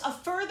about this, a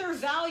further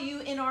value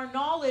in our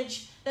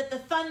knowledge that the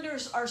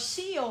thunders are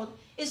sealed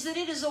is that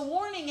it is a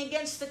warning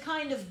against the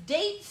kind of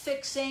date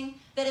fixing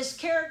that has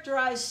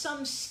characterized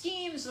some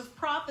schemes of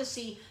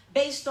prophecy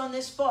based on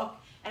this book.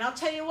 And I'll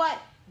tell you what,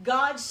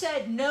 God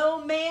said,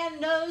 no man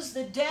knows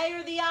the day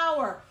or the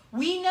hour.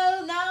 We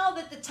know now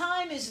that the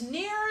time is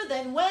nearer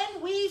than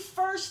when we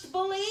first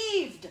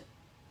believed.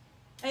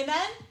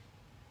 Amen?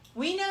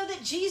 We know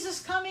that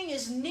Jesus' coming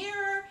is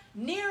nearer,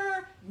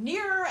 nearer,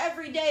 nearer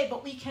every day,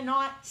 but we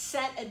cannot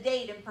set a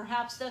date, and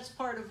perhaps that's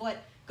part of what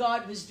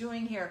God was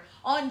doing here.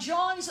 On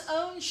John's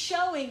own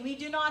showing, we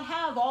do not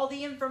have all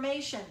the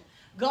information.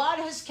 God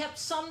has kept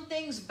some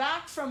things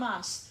back from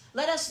us.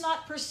 Let us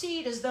not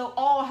proceed as though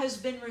all has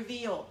been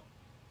revealed.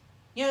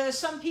 You know, there's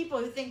some people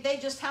who think they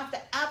just have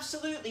to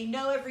absolutely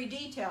know every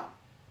detail.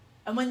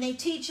 And when they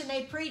teach and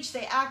they preach,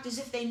 they act as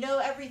if they know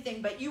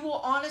everything. But you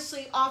will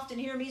honestly often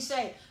hear me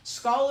say,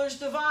 scholars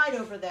divide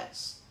over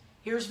this.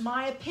 Here's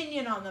my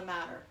opinion on the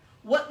matter.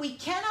 What we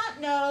cannot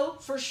know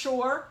for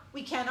sure,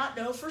 we cannot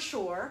know for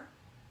sure.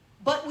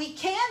 But we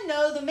can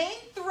know the main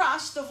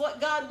thrust of what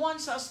God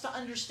wants us to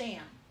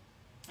understand.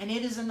 And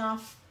it is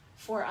enough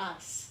for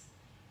us.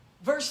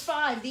 Verse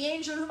 5, the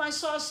angel whom I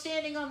saw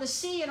standing on the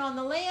sea and on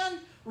the land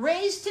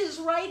raised his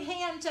right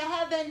hand to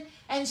heaven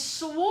and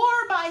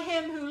swore by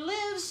him who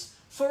lives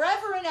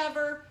forever and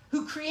ever,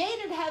 who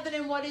created heaven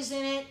and what is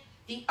in it,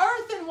 the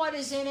earth and what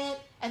is in it,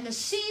 and the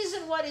seas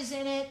and what is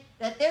in it,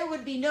 that there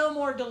would be no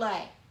more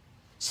delay.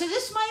 So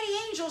this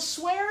mighty angel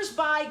swears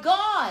by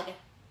God.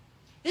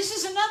 This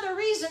is another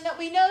reason that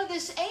we know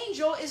this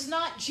angel is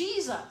not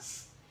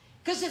Jesus.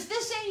 Because if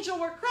this angel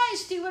were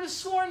Christ, he would have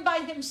sworn by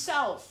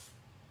himself.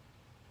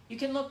 You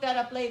can look that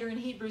up later in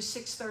Hebrews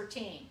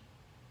 6:13.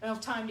 I don't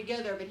have time to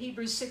go there, but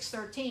Hebrews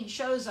 6:13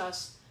 shows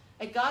us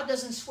that God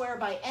doesn't swear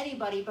by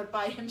anybody but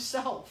by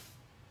himself.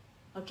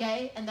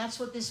 Okay? And that's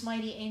what this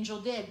mighty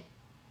angel did.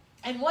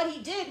 And what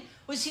he did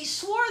was he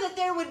swore that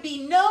there would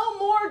be no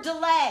more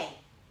delay.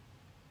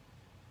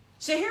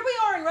 So here we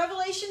are in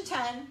Revelation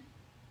 10.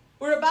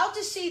 We're about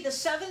to see the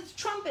 7th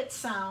trumpet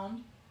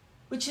sound,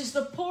 which is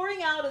the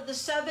pouring out of the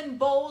 7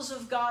 bowls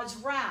of God's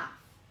wrath,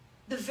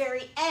 the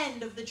very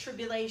end of the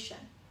tribulation.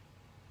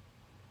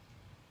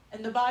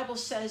 And the Bible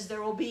says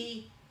there will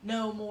be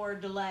no more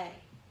delay.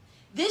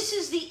 This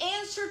is the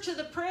answer to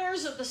the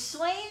prayers of the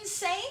slain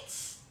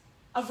saints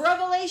of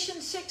Revelation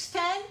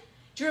 6:10.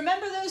 Do you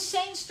remember those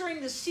saints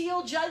during the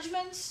seal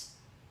judgments?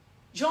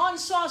 John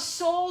saw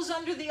souls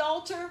under the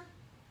altar,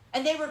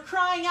 and they were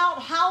crying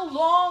out, "How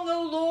long,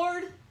 O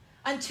Lord,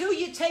 until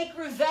you take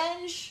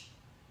revenge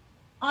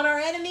on our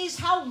enemies?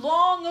 How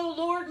long, O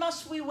Lord,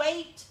 must we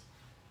wait?"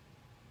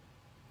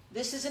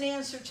 This is an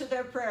answer to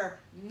their prayer.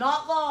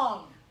 Not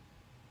long.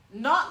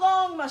 Not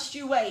long must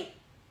you wait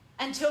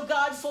until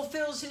God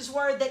fulfills his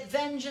word that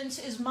vengeance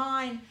is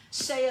mine,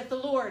 saith the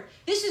Lord.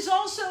 This is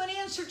also an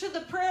answer to the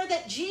prayer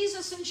that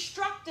Jesus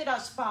instructed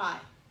us by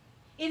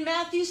in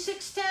Matthew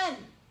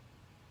 6:10.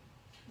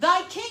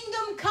 Thy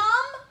kingdom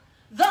come,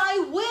 thy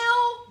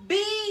will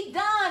be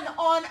done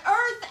on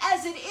earth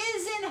as it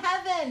is in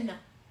heaven.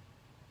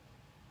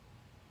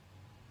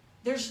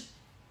 There's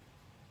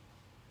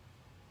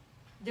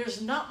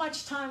not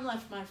much time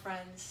left, my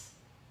friends,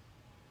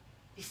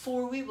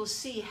 before we will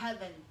see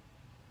heaven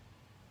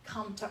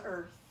come to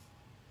earth.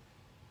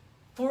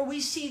 For we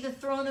see the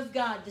throne of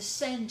God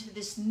descend to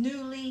this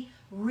newly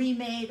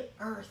remade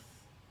earth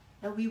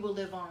that we will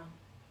live on.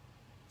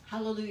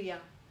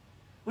 Hallelujah.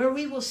 Where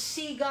we will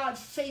see God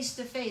face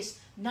to face.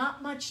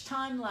 Not much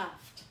time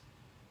left.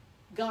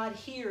 God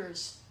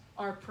hears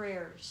our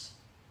prayers.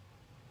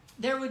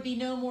 There would be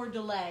no more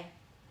delay.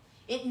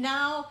 It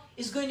now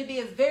is going to be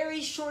a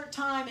very short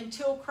time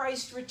until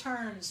Christ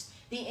returns,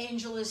 the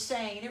angel is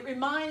saying. And it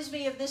reminds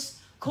me of this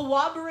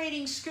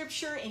corroborating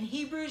scripture in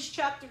Hebrews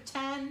chapter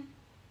 10.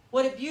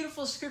 What a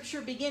beautiful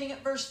scripture beginning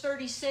at verse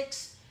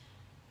 36.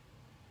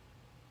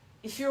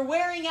 If you're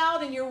wearing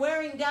out and you're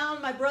wearing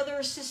down, my brother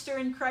or sister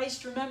in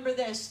Christ, remember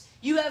this.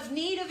 You have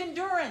need of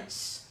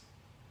endurance,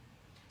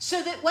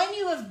 so that when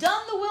you have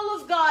done the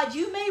will of God,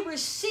 you may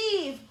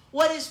receive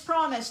what is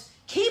promised.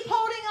 Keep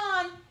holding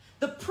on.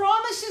 The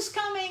promise is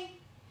coming,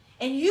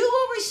 and you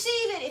will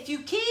receive it if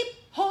you keep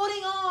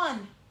holding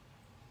on.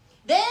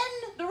 Then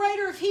the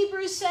writer of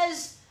Hebrews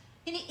says,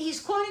 and he's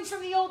quoting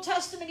from the Old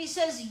Testament, he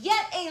says,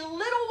 yet a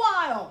little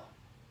while,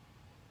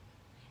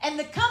 and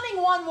the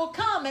coming one will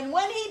come, and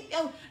when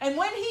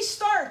he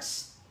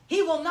starts,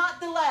 he will not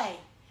delay.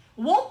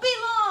 Won't be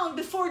long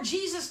before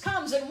Jesus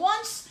comes, and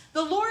once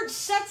the Lord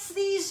sets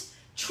these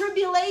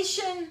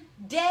tribulation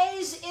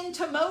days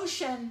into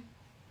motion,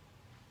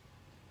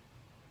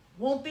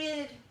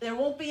 there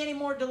won't be any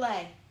more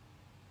delay.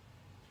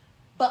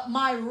 But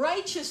my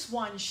righteous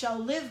one shall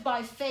live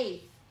by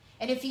faith.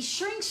 And if he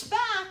shrinks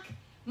back,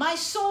 my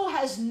soul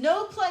has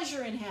no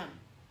pleasure in him.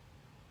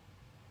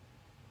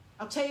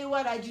 I'll tell you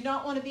what, I do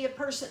not want to be a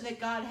person that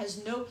God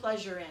has no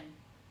pleasure in.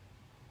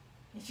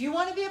 If you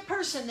want to be a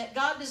person that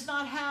God does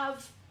not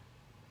have,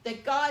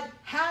 that God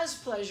has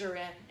pleasure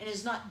in and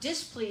is not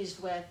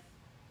displeased with,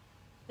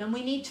 then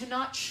we need to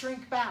not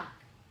shrink back.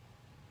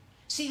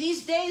 See,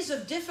 these days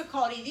of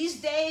difficulty,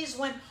 these days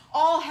when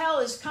all hell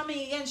is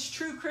coming against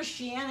true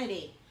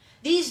Christianity,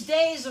 these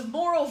days of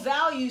moral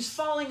values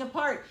falling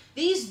apart,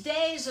 these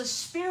days of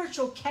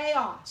spiritual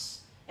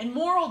chaos and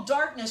moral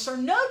darkness are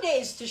no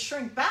days to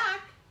shrink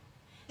back.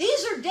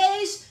 These are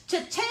days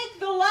to take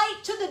the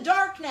light to the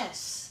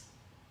darkness.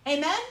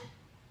 Amen?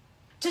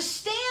 To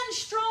stand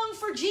strong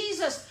for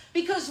Jesus,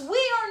 because we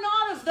are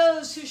not of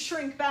those who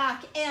shrink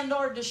back and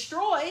are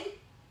destroyed,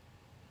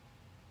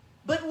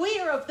 but we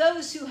are of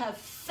those who have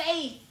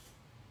faith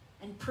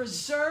and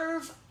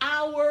preserve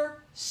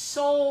our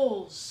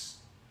souls.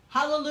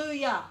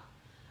 Hallelujah.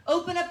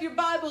 Open up your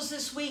Bibles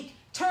this week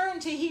Turn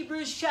to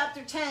Hebrews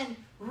chapter 10.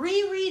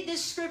 Reread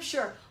this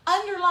scripture.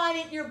 Underline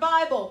it in your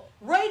Bible.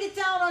 Write it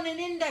down on an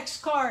index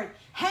card.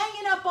 Hang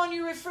it up on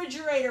your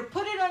refrigerator.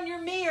 Put it on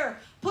your mirror.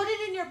 Put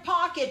it in your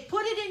pocket.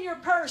 Put it in your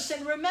purse.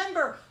 And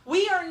remember,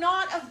 we are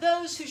not of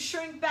those who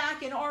shrink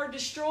back and are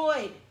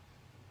destroyed.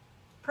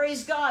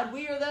 Praise God.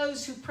 We are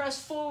those who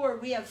press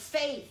forward. We have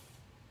faith.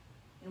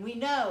 And we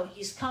know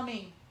He's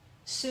coming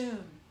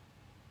soon.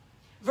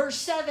 Verse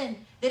 7,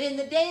 that in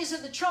the days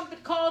of the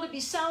trumpet call to be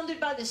sounded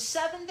by the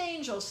seventh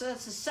angel, so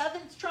that's the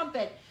seventh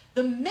trumpet,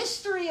 the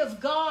mystery of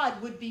God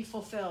would be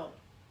fulfilled.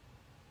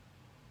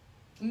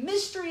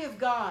 Mystery of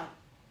God.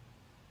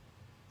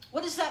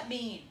 What does that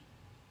mean?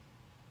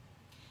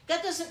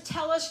 That doesn't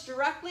tell us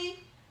directly,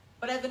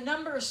 but I have a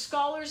number of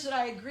scholars that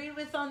I agree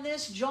with on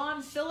this.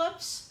 John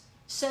Phillips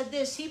said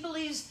this. He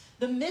believes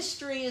the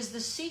mystery is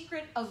the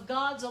secret of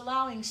God's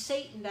allowing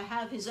Satan to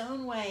have his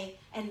own way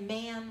and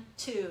man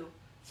too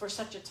for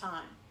such a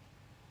time.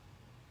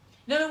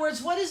 In other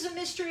words, what is the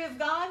mystery of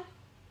God?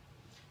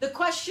 The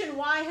question,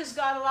 why has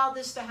God allowed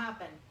this to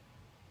happen?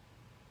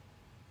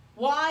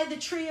 Why the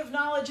tree of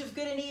knowledge of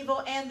good and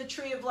evil and the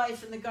tree of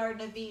life in the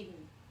Garden of Eden?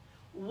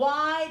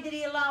 Why did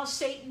He allow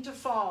Satan to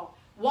fall?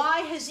 Why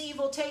has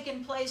evil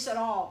taken place at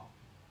all?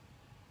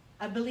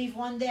 I believe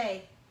one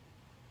day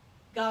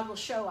God will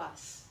show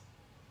us.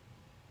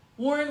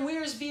 Warren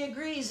Wiersbe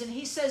agrees, and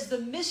he says the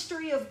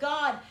mystery of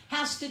God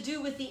has to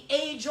do with the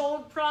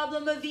age-old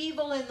problem of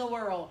evil in the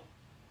world.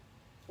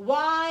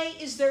 Why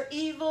is there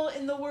evil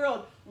in the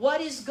world? What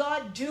is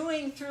God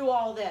doing through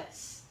all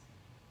this?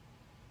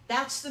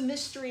 That's the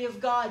mystery of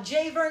God.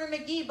 J. Vernon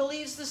McGee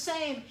believes the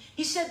same.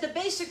 He said the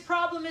basic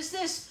problem is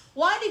this: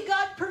 why did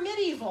God permit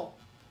evil?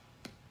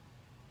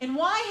 And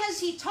why has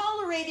He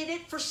tolerated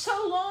it for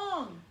so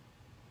long?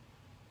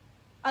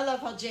 I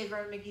love how J.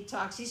 Vernon McGee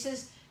talks. He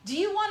says, do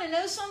you want to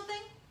know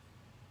something?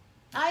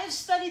 I have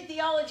studied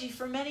theology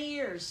for many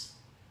years,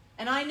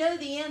 and I know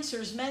the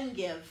answers men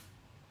give.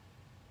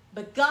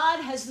 But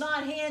God has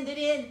not handed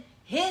in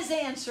His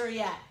answer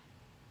yet.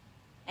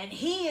 And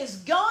He is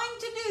going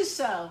to do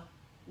so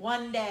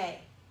one day.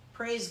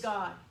 Praise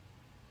God.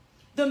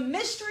 The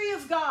mystery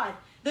of God,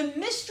 the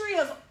mystery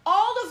of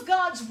all of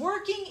God's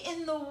working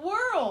in the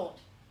world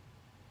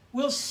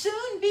will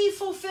soon be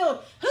fulfilled.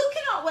 Who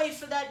cannot wait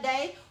for that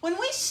day when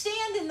we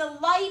stand in the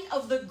light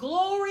of the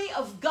glory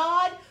of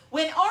God,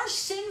 when our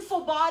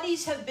sinful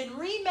bodies have been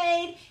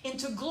remade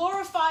into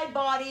glorified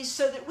bodies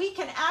so that we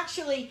can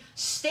actually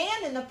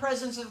stand in the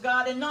presence of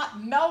God and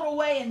not melt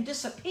away and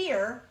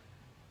disappear.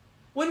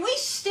 When we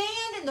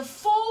stand in the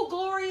full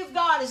glory of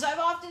God, as I've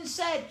often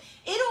said,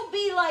 it'll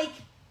be like,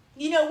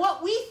 you know,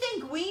 what we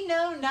think we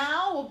know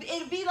now,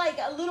 it'll be like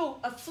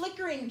a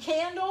flickering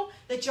candle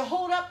that you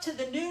hold up to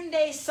the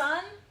noonday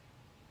sun.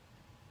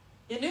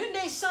 The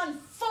noonday sun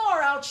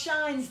far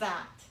outshines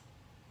that.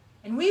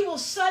 And we will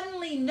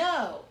suddenly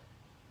know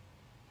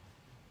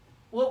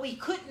what we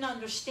couldn't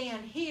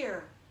understand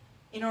here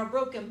in our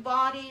broken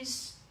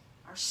bodies,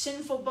 our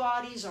sinful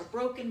bodies, our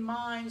broken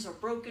minds, our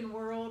broken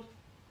world.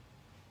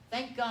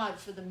 Thank God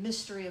for the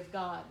mystery of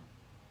God.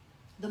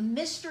 The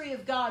mystery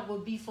of God will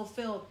be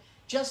fulfilled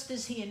just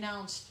as He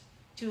announced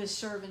to His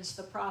servants,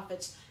 the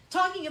prophets.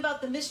 Talking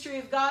about the mystery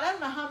of God, I don't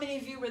know how many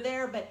of you were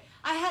there, but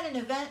I had an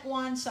event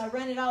once. I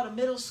rented out a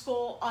middle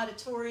school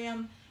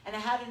auditorium, and I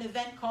had an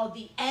event called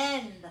The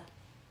End,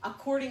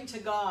 According to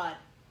God.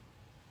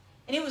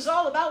 And it was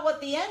all about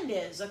what the end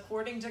is,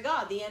 according to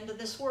God, the end of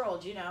this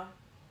world, you know.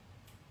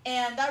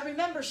 And I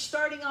remember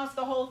starting off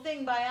the whole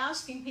thing by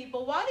asking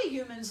people, why do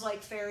humans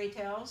like fairy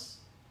tales?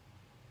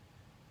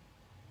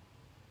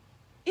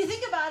 You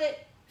think about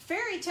it,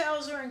 fairy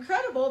tales are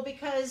incredible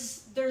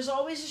because there's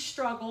always a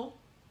struggle.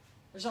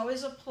 There's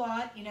always a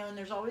plot, you know, and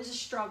there's always a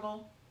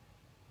struggle.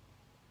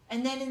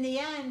 And then in the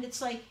end,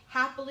 it's like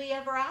happily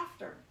ever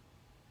after.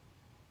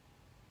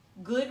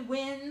 Good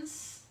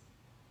wins.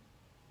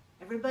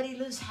 Everybody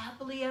lives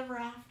happily ever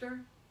after.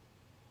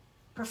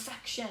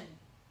 Perfection.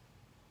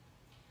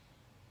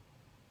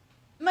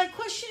 My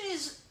question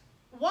is,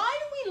 why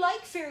do we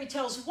like fairy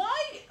tales?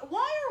 Why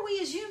are we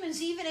as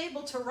humans even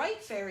able to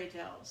write fairy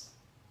tales?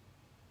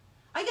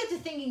 I got to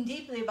thinking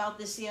deeply about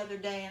this the other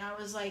day, and I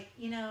was like,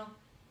 you know,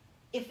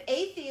 if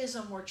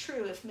atheism were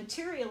true, if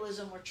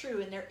materialism were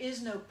true, and there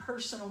is no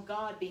personal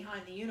God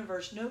behind the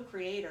universe, no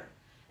creator,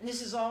 and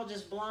this is all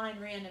just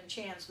blind random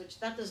chance, which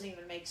that doesn't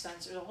even make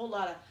sense. There's a whole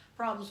lot of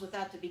problems with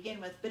that to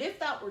begin with. But if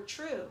that were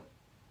true,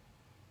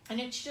 and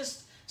it's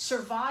just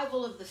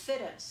survival of the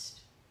fittest,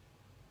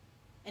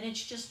 and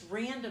it's just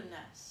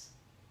randomness,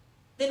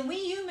 then we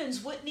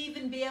humans wouldn't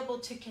even be able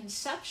to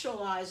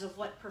conceptualize of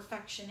what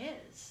perfection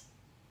is.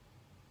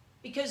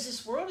 Because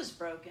this world is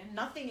broken.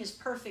 Nothing is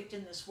perfect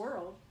in this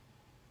world.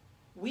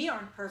 We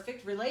aren't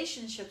perfect.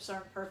 Relationships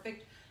aren't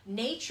perfect.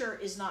 Nature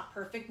is not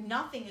perfect.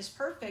 Nothing is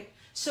perfect.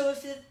 So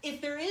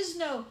if there is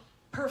no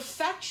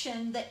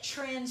perfection that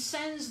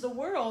transcends the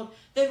world,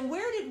 then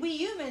where did we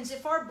humans,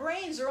 if our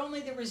brains are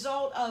only the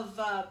result of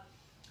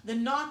the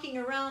knocking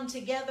around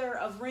together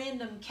of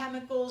random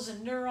chemicals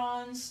and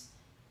neurons,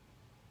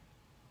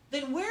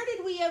 then where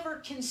did we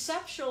ever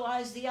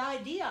conceptualize the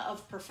idea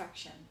of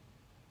perfection?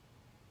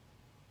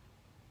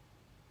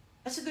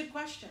 That's a good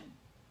question.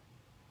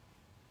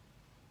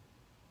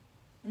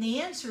 And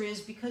the answer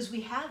is because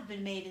we have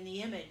been made in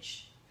the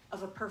image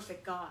of a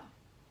perfect God.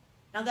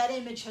 Now that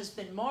image has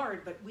been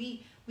marred, but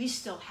we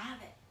still have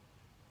it.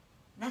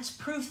 And that's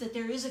proof that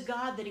there is a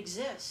God that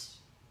exists.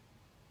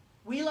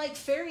 We like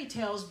fairy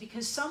tales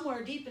because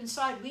somewhere deep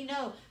inside we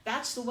know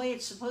that's the way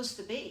it's supposed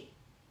to be.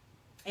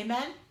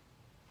 Amen?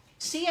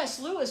 C.S.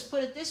 Lewis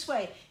put it this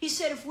way. He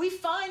said, if we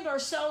find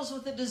ourselves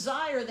with a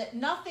desire that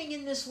nothing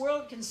in this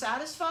world can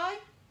satisfy,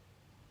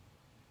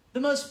 the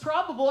most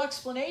probable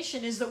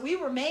explanation is that we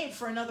were made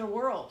for another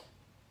world.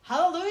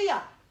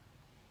 Hallelujah.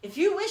 If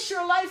you wish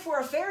your life were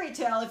a fairy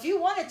tale, if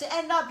you want it to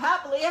end up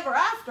happily ever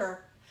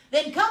after,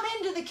 then come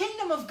into the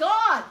kingdom of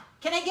God.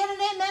 Can I get an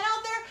amen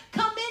out there?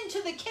 Come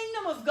into the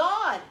kingdom of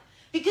God.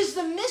 Because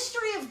the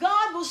mystery of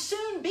God will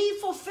soon be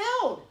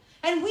fulfilled.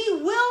 And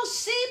we will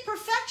see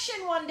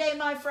perfection one day,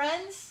 my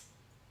friends.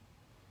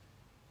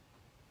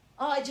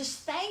 Oh, I just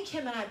thank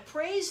him and I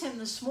praise him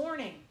this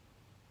morning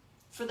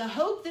for the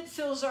hope that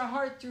fills our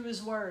heart through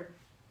his word.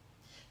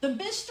 The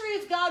mystery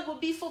of God will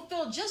be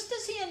fulfilled just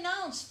as he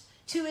announced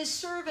to his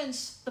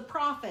servants, the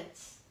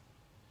prophets.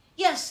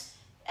 Yes,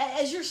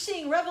 as you're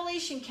seeing,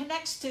 Revelation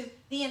connects to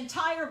the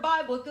entire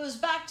Bible. It goes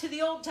back to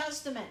the Old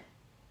Testament.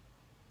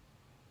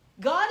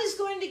 God is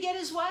going to get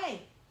his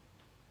way.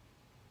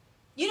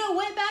 You know,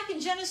 way back in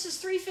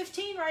Genesis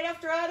 3:15, right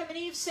after Adam and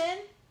Eve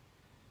sinned,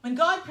 when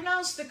God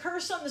pronounced the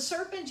curse on the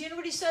serpent, do you know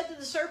what he said to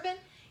the serpent?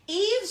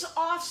 Eve's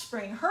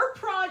offspring, her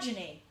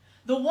progeny,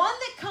 the one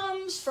that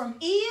comes from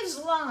Eve's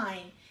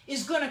line,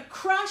 is going to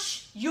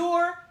crush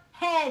your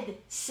head,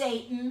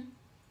 Satan.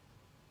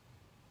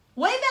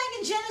 Way back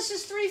in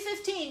Genesis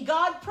 3:15,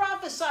 God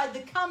prophesied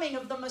the coming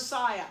of the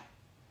Messiah.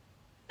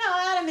 Now,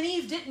 Adam and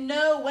Eve didn't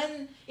know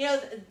when,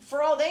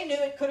 for all they knew,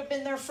 it could have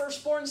been their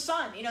firstborn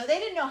son. They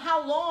didn't know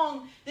how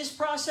long this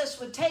process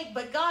would take,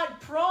 but God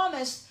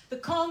promised the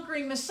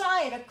conquering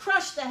Messiah to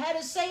crush the head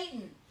of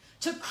Satan,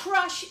 to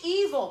crush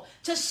evil,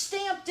 to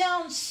stamp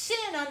down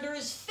sin under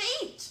his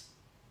feet.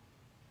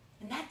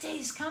 And that day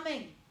is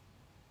coming.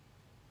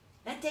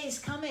 That day is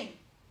coming.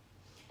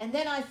 And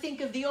then I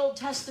think of the Old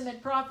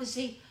Testament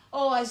prophecy,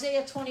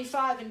 Isaiah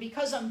 25, and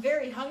because I'm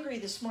very hungry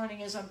this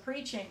morning as I'm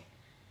preaching,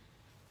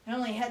 I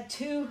only had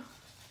two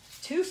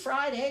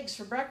fried eggs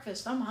for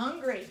breakfast. I'm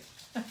hungry.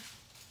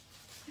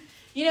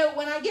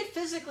 When I get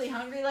physically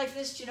hungry like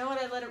this, do you know what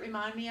I let it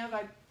remind me of?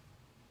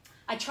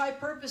 I try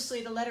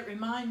purposely to let it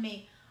remind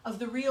me of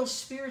the real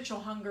spiritual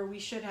hunger we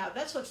should have.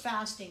 That's what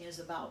fasting is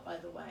about, by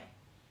the way.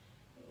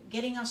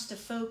 Getting us to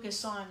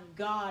focus on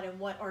God and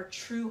what our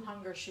true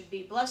hunger should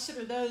be. Blessed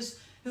are those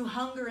who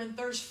hunger and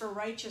thirst for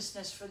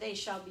righteousness, for they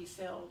shall be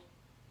filled.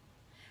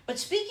 But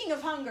speaking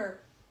of hunger,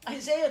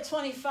 Isaiah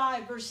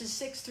 25, verses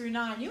 6 through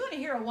 9. You want to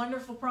hear a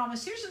wonderful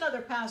promise? Here's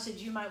another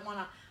passage you might want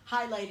to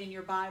highlight in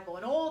your Bible.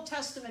 An Old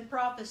Testament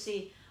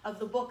prophecy of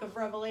the book of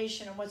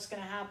Revelation and what's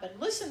going to happen.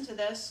 Listen to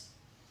this.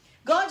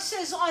 God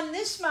says, on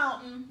this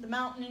mountain, the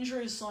mountain in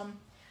Jerusalem,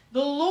 the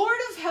Lord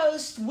of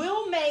hosts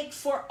will make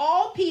for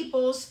all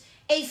peoples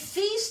a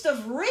feast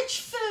of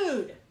rich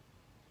food,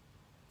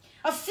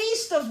 a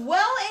feast of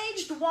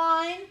well-aged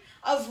wine,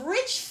 of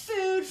rich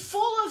food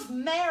full of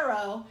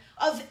marrow,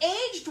 of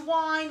aged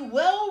wine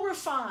well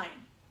refined.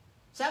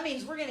 So that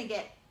means we're going to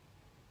get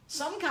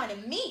some kind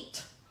of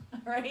meat,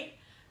 right?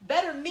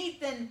 Better meat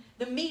than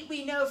the meat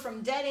we know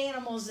from dead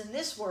animals in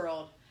this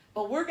world.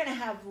 But we're going to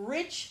have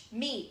rich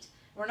meat.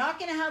 We're not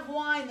going to have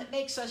wine that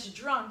makes us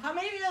drunk. How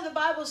many of you know the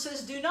Bible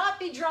says, do not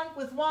be drunk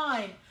with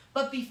wine,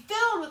 but be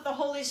filled with the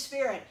Holy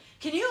Spirit?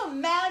 Can you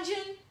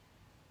imagine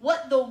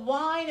what the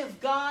wine of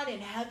God in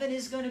heaven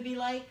is going to be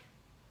like?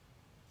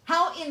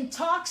 How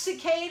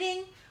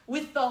intoxicating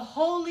with the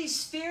Holy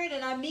Spirit,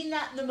 and I mean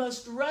that in the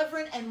most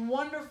reverent and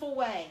wonderful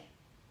way,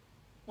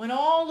 when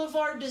all of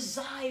our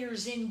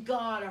desires in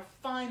God are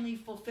finally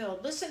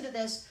fulfilled. Listen to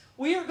this.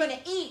 We are going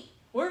to eat.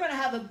 We're going to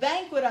have a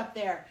banquet up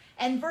there.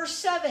 And verse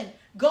 7,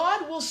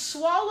 God will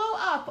swallow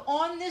up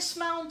on this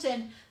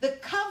mountain the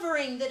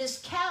covering that is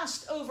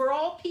cast over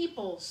all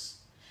peoples,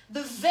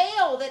 the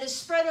veil that is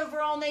spread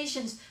over all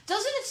nations.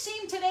 Doesn't it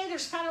seem today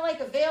there's kind of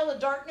like a veil of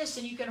darkness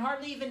and you can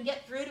hardly even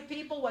get through to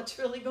people what's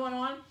really going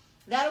on?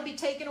 That'll be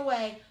taken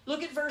away.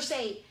 Look at verse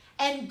 8.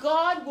 And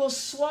God will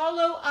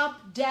swallow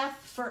up death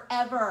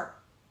forever.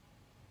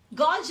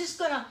 God's just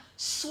going to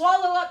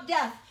swallow up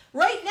death.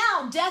 Right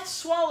now, death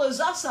swallows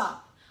us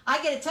up. I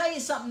got to tell you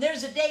something.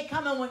 There's a day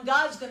coming when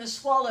God's going to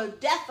swallow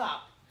death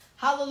up.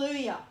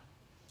 Hallelujah.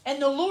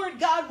 And the Lord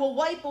God will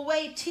wipe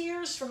away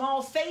tears from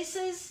all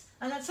faces.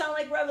 And that sound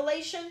like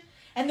Revelation?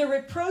 And the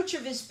reproach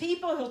of his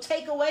people he'll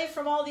take away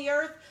from all the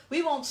earth.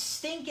 We won't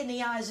stink in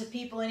the eyes of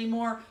people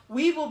anymore.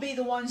 We will be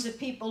the ones that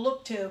people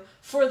look to.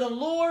 For the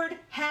Lord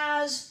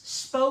has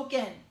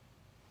spoken.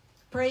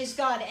 Praise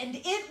God. And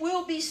it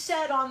will be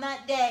said on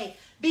that day,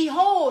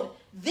 behold,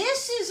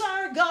 this is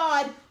our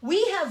God.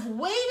 We have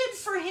waited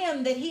for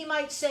him that he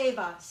might save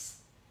us.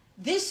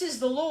 This is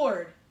the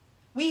Lord.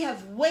 We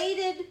have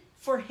waited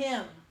for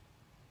him.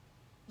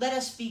 Let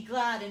us be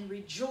glad and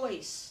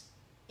rejoice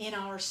in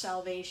our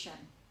salvation.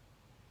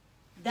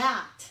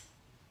 That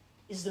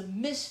is the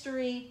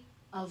mystery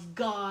of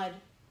God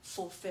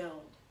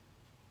fulfilled.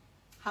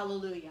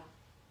 Hallelujah.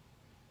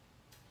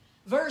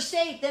 Verse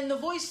 8, then the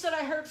voice that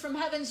I heard from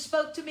heaven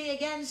spoke to me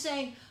again,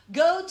 saying,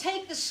 go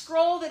take the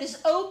scroll that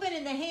is open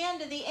in the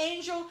hand of the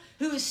angel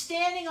who is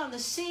standing on the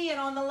sea and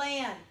on the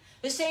land.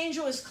 This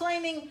angel is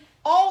claiming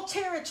all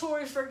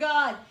territory for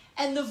God.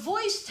 And the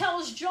voice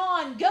tells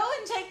John, go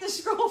and take the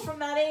scroll from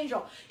that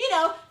angel. You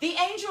know, the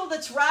angel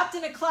that's wrapped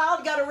in a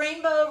cloud, got a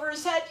rainbow over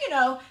his head. You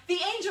know, the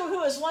angel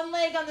who has one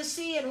leg on the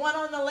sea and one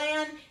on the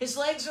land. His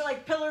legs are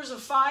like pillars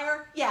of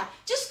fire. Yeah,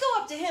 just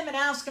go up to him and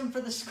ask him for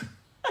the scroll.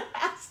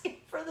 Ask him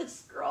for the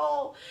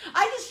scroll.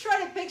 I just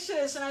try to picture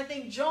this and I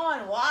think,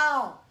 John,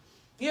 wow,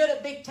 you had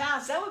a big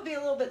task. That would be a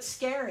little bit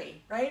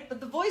scary, right?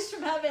 But the voice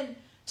from heaven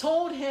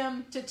told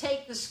him to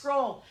take the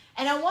scroll.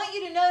 And I want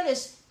you to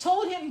notice,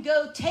 told him,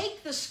 go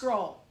take the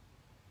scroll.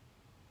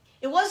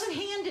 It wasn't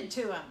handed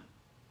to him.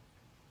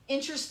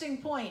 Interesting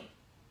point.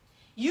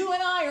 You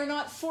and I are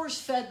not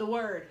force-fed the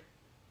word.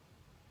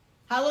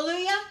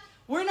 Hallelujah?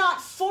 We're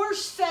not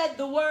force-fed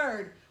the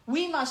word.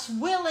 We must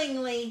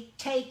willingly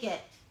take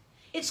it.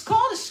 It's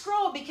called a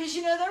scroll because,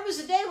 you know, there was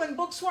a day when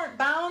books weren't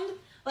bound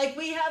like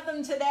we have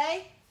them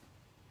today.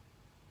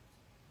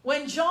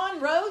 When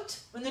John wrote,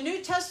 when the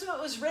New Testament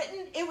was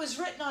written, it was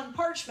written on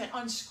parchment,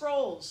 on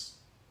scrolls,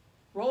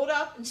 rolled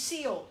up and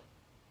sealed.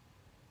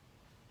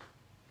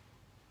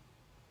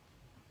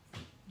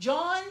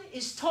 John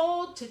is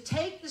told to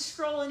take the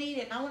scroll and eat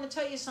it. And I want to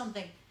tell you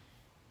something.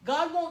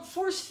 God won't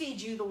force feed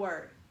you the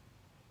word.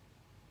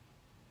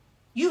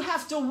 You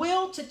have to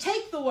will to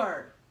take the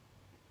word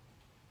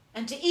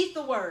and to eat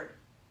the word.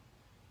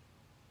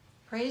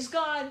 Praise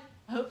God.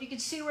 I hope you can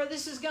see where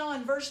this is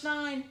going. Verse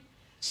 9.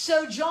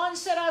 So John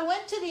said, I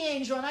went to the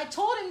angel and I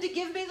told him to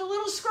give me the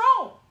little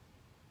scroll.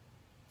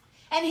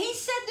 And he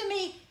said to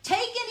me, take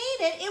and eat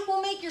it. It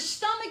will make your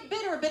stomach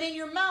bitter, but in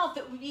your mouth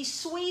it will be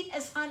sweet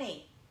as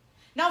honey.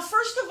 Now,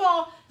 first of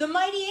all, the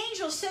mighty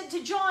angel said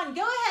to John,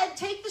 go ahead,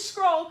 take the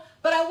scroll,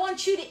 but I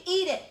want you to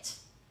eat it.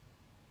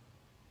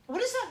 What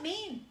does that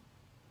mean?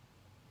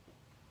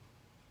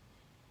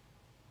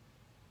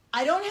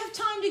 I don't have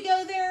time to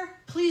go there.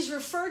 Please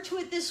refer to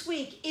it this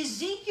week.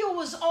 Ezekiel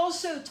was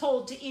also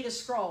told to eat a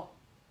scroll.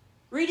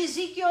 Read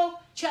Ezekiel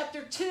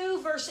chapter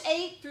 2, verse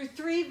 8 through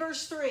 3,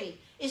 verse 3.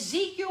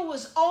 Ezekiel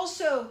was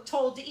also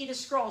told to eat a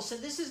scroll. So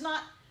this is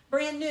not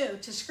brand new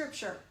to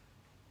Scripture.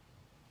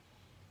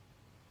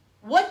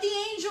 What the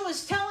angel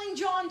is telling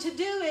John to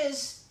do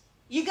is,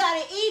 you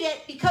got to eat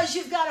it because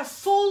you've got to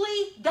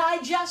fully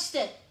digest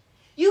it.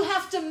 You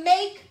have to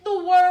make the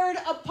word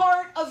a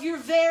part of your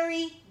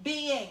very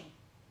being.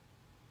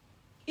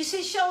 You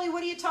say, Shelley,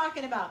 what are you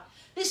talking about?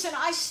 Listen,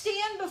 I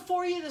stand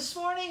before you this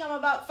morning. I'm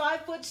about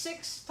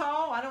 5'6"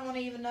 tall. I don't want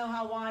to even know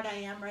how wide I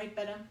am, right?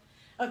 But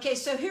okay,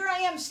 so here I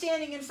am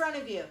standing in front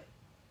of you.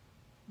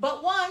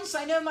 But once,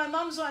 I know my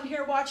mom's on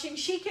here watching,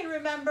 she can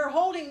remember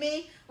holding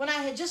me when I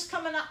had just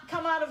come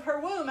out of her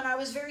womb and I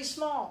was very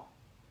small.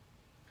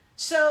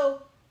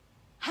 So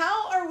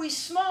how are we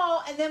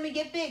small and then we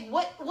get big?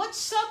 What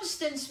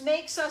substance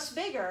makes us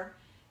bigger?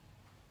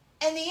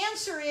 And the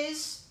answer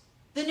is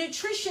the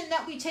nutrition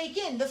that we take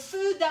in, the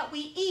food that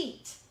we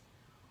eat.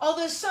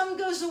 Although some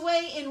goes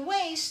away in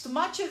waste,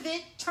 much of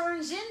it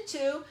turns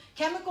into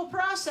chemical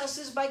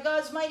processes by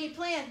God's mighty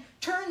plan,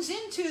 turns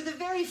into the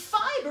very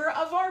fiber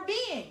of our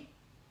being.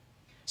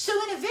 So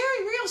in a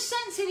very real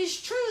sense, it is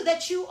true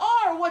that you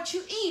are what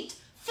you eat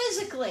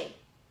physically.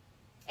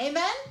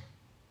 Amen?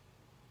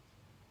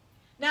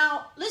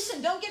 Now,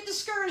 listen, don't get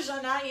discouraged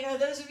on that. You know,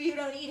 those of you who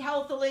don't eat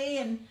healthily,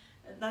 and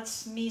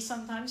that's me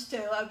sometimes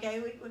too,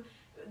 okay? We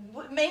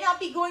may not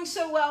be going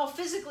so well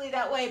physically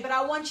that way, but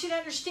I want you to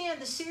understand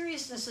the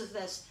seriousness of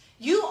this.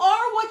 You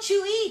are what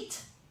you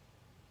eat.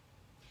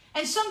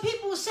 And some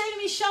people will say to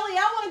me, Shelley,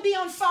 I want to be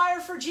on fire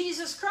for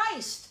Jesus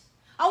Christ.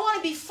 I want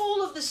to be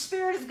full of the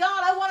Spirit of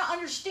God. I want to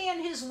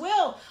understand His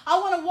will. I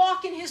want to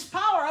walk in His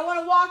power. I want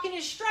to walk in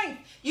His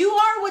strength. You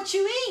are what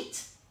you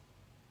eat.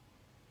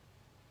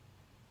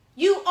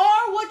 You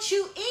are what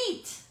you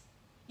eat.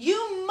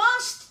 You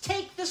must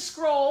take the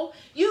scroll.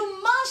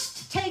 You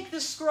must take the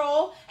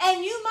scroll,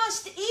 and you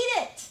must eat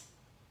it.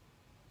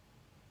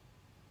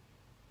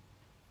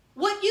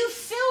 What you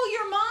fill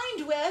your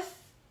mind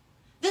with,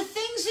 the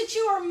things that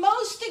you are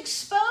most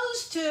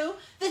exposed to,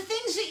 the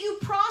things that you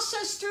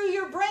process through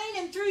your brain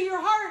and through your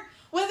heart,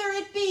 whether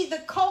it be the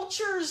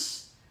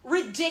culture's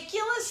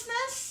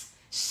ridiculousness,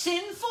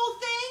 sinful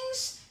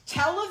things,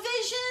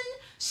 television,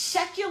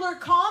 secular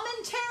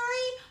commentary,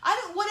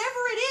 whatever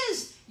it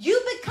is, you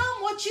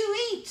become what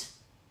you eat.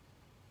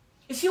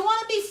 If you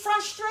want to be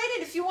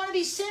frustrated, if you want to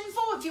be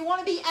sinful, if you want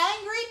to be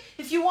angry,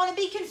 if you want to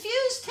be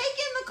confused, take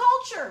in the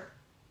culture.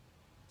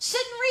 Sit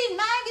and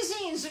read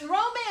magazines and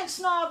romance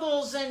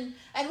novels and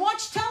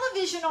watch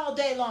television all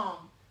day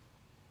long.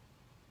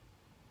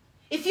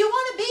 If you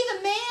want to be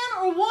the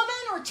man or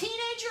woman or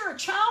teenager or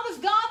child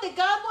of God that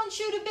God wants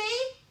you to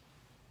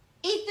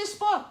be, eat this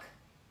book.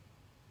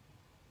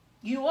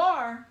 You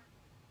are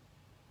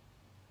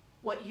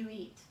what you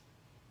eat.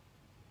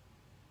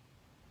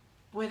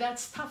 Boy,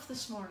 that's tough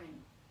this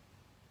morning.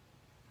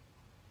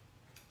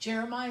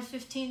 Jeremiah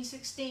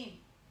 15:16.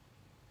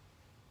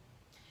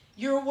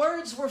 Your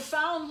words were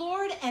found,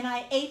 Lord, and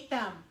I ate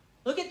them.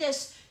 Look at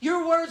this.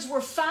 Your words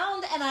were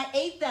found, and I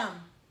ate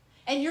them.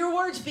 And your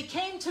words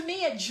became to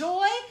me a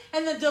joy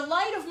and the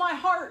delight of my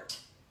heart.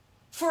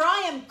 For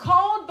I am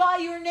called by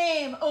your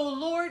name, O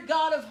Lord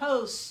God of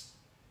hosts.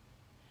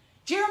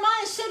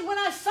 Jeremiah said, when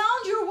I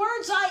found your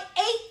words, I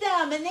ate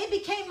them, and they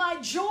became my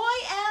joy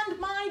and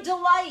my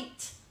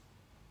delight.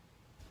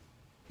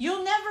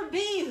 You'll never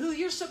be who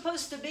you're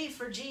supposed to be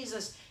for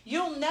Jesus.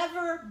 You'll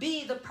never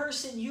be the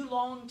person you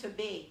long to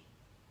be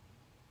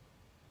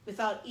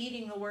without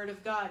eating the Word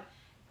of God.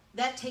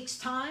 That takes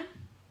time.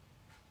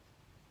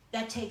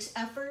 That takes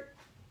effort.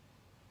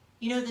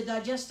 You know, the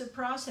digestive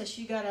process,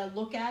 you got to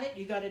look at it.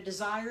 You got to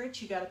desire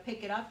it. You got to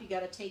pick it up. You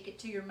got to take it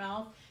to your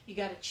mouth. You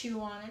got to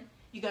chew on it.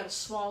 You got to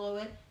swallow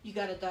it. You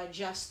got to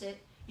digest it.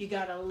 You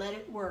got to let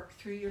it work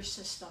through your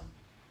system.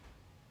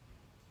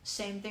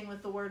 Same thing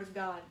with the Word of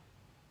God.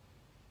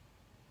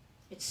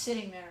 It's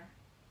sitting there.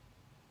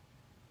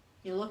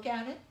 You look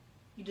at it.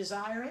 You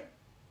desire it.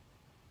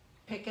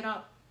 Pick it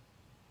up.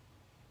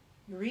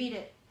 You read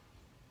it.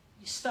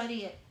 You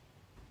study it.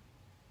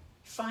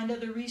 You find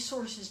other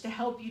resources to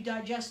help you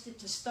digest it,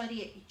 to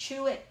study it. You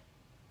chew it.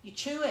 You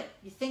chew it.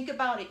 You think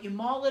about it. You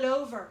mull it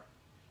over.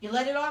 You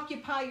let it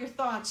occupy your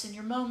thoughts and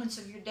your moments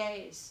of your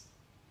days.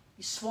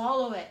 You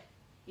swallow it.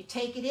 You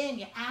take it in.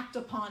 You act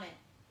upon it.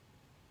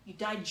 You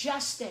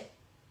digest it.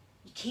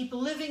 You keep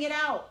living it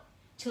out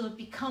till it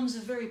becomes a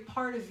very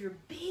part of your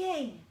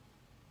being.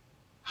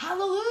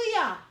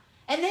 Hallelujah.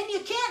 And then you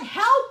can't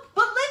help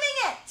but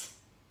living it.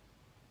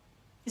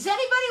 Is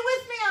anybody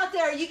with me out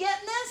there? Are you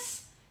getting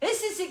this?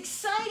 This is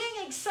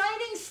exciting,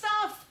 exciting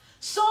stuff.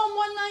 Psalm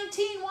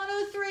 119,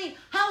 103.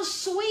 How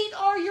sweet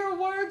are your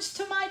words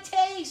to my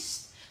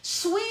taste,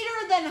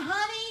 sweeter than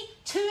honey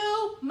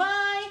to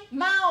my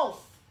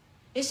mouth.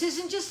 This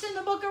isn't just in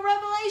the book of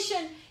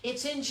Revelation.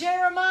 It's in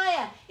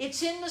Jeremiah.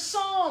 It's in the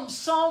Psalms.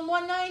 Psalm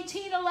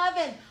 119,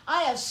 11.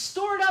 I have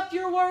stored up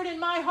your word in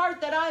my heart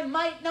that I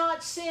might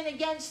not sin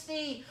against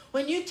thee.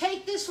 When you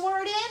take this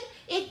word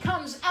in, it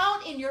comes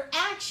out in your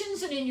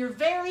actions and in your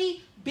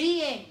very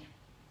being.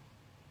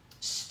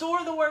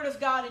 Store the word of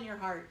God in your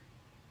heart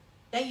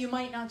that you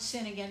might not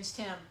sin against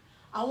him.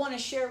 I want to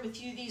share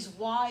with you these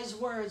wise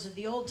words of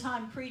the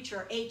old-time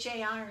preacher,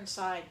 H.A.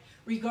 Ironside,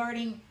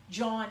 regarding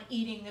John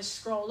eating this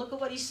scroll. Look at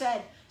what he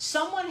said.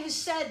 Someone has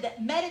said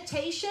that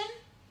meditation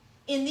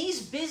in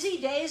these busy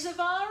days of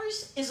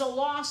ours is a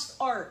lost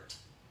art.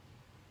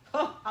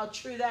 Oh, how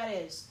true that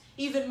is.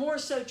 Even more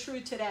so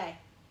true today.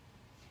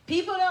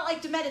 People don't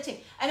like to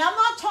meditate. And I'm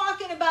not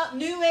talking about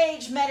New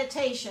Age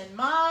meditation.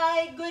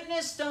 My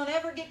goodness, don't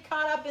ever get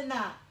caught up in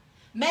that.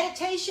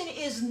 Meditation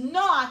is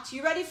not,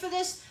 you ready for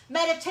this?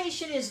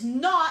 Meditation is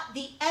not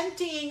the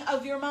emptying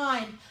of your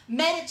mind.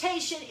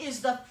 Meditation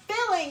is the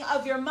filling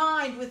of your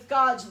mind with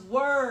God's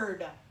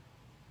Word.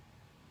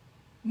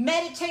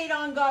 Meditate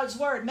on God's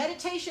Word.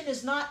 Meditation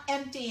is not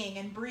emptying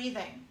and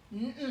breathing.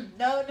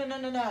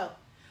 No.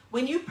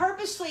 When you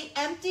purposely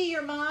empty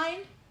your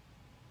mind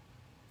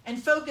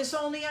and focus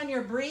only on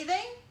your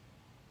breathing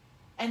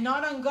and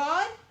not on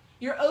God,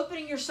 you're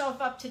opening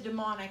yourself up to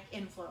demonic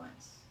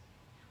influence.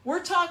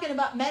 We're talking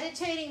about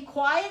meditating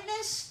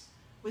quietness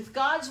with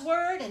God's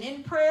Word and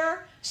in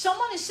prayer.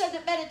 Someone has said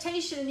that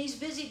meditation in these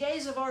busy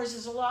days of ours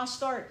is a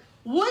lost art.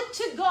 Would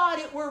to God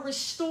it were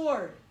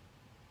restored,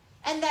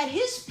 and that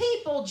his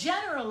people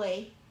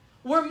generally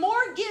were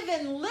more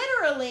given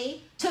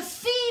literally to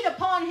feed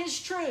upon his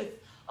truth.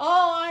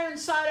 Oh,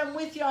 Ironside, I'm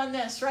with you on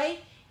this, right?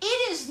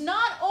 It is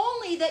not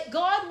only that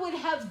God would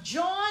have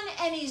John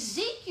and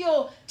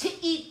Ezekiel to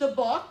eat the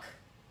book,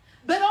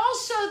 but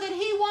also that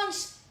he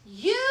wants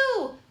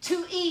you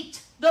to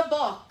eat the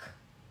book.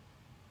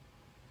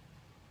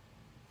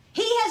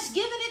 He has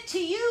given it to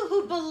you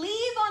who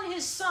believe on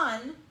his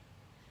Son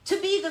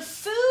to be the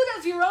food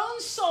of your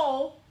own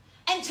soul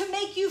and to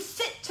make you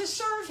fit to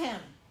serve him.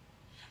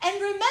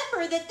 And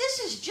remember that this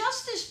is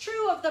just as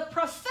true of the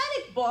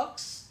prophetic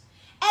books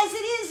as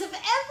it is of every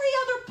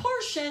other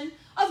portion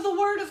of the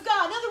Word of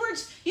God. In other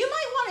words, you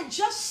might want to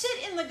just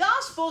sit in the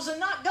Gospels and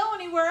not go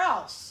anywhere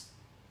else.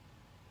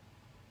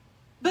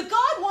 But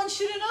God wants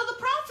you to know the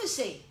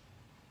prophecy.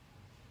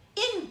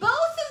 In both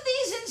of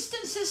these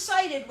instances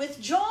cited with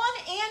John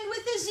and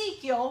with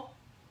Ezekiel,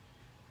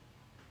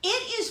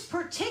 it is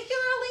particularly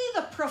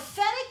the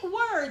prophetic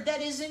word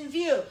that is in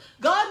view.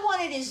 God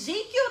wanted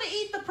Ezekiel to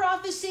eat the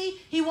prophecy.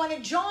 He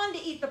wanted John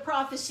to eat the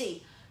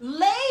prophecy.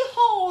 Lay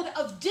hold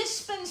of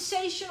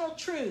dispensational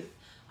truth.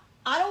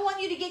 I don't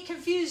want you to get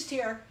confused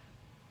here.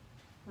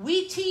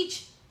 We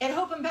teach at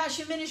Hope and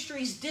Passion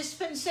Ministries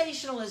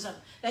dispensationalism,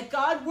 that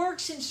God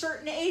works in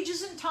certain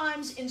ages and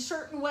times in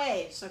certain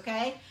ways,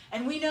 okay?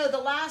 And we know the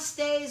last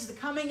days, the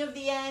coming of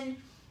the end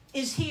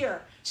is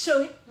here.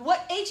 So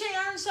what H.A.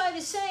 Ironside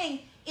is saying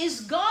is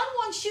God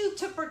wants you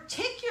to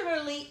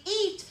particularly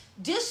eat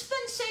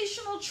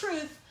dispensational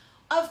truth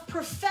of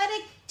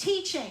prophetic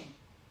teaching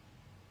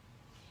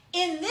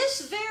in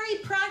this very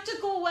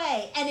practical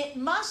way, and it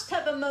must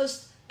have a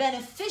most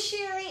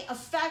beneficiary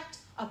effect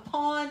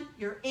upon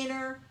your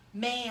inner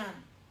man.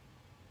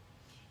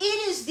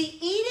 It is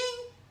the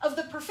eating of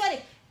the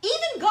prophetic.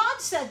 Even God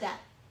said that.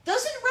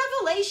 Doesn't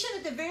Revelation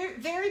at the very,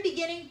 very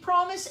beginning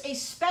promise a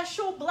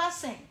special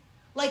blessing?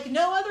 Like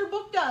no other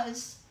book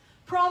does,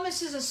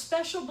 promises a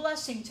special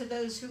blessing to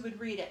those who would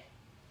read it.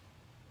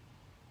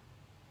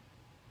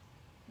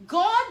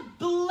 God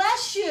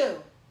bless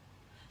you.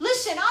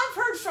 Listen, I've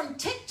heard from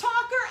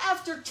TikToker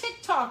after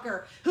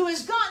TikToker who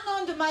has gotten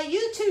onto my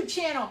YouTube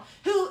channel,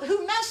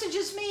 who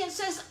messages me and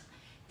says,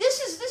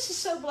 this is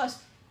so blessed.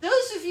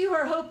 Those of you who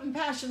are Hope and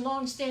Passion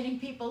long-standing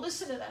people,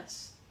 listen to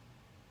this.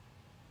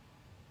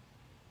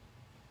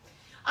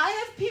 I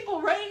have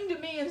people writing to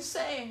me and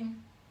saying,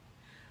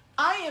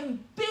 I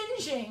am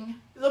binging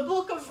the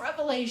book of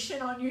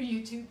Revelation on your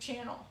YouTube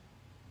channel.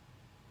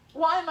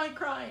 Why am I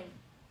crying?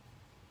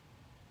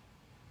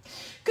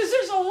 Because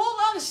there's a whole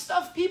lot of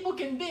stuff people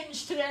can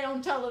binge today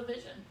on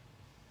television.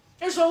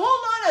 There's a whole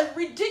lot of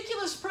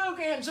ridiculous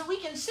programs that we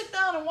can sit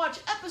down and watch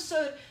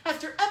episode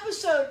after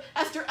episode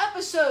after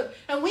episode.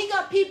 And we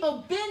got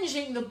people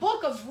binging the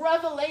book of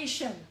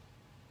Revelation.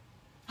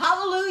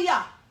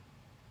 Hallelujah.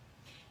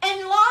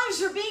 And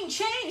lives are being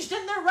changed.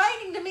 And they're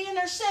writing to me and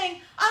they're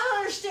saying, I don't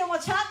understand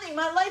what's happening.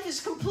 My life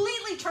is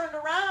completely turned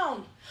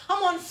around.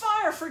 I'm on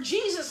fire for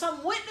Jesus.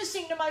 I'm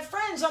witnessing to my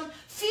friends. I'm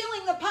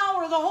feeling the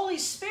power of the Holy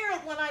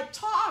Spirit when I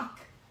talk.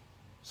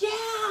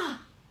 Yeah.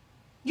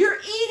 You're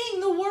eating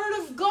the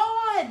Word of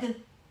God.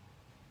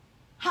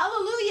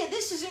 Hallelujah.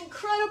 This is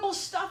incredible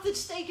stuff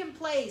that's taken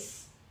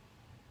place.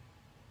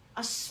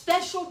 A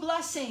special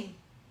blessing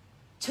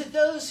to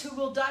those who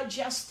will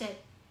digest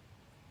it.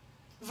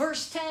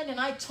 Verse 10, and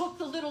I took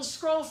the little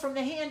scroll from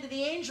the hand of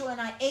the angel and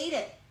I ate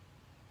it.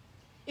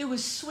 It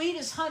was sweet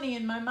as honey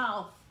in my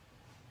mouth.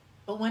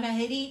 But when I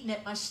had eaten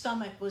it, my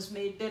stomach was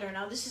made bitter.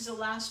 Now this is the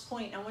last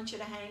point. I want you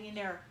to hang in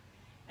there.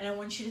 And I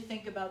want you to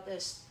think about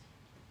this.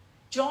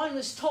 John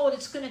was told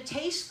it's going to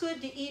taste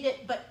good to eat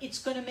it, but it's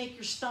going to make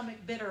your stomach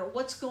bitter.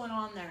 What's going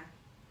on there?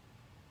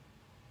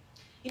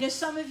 You know,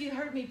 some of you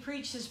heard me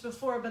preach this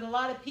before, but a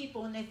lot of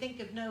people, when they think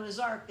of Noah's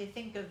Ark, they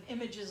think of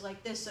images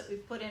like this that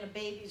we've put in a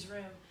baby's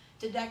room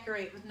to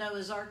decorate with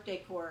Noah's Ark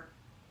decor.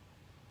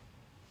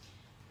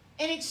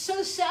 And it's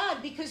so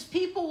sad because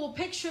people will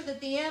picture that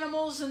the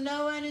animals and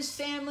Noah and his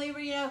family were,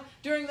 you know,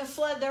 during the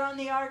flood, they're on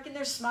the ark and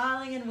they're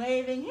smiling and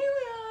waving. Here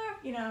we are,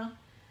 you know.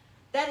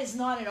 That is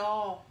not at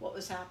all what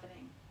was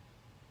happening.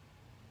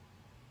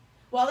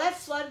 While that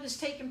flood was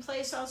taking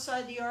place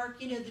outside the ark,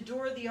 you know, the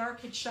door of the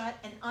ark had shut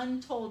and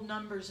untold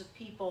numbers of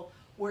people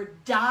were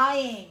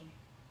dying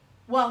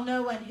while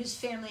Noah and his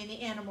family and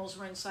the animals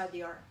were inside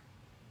the ark.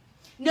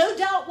 No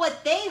doubt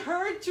what they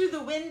heard through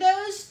the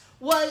windows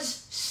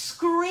was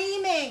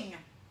screaming.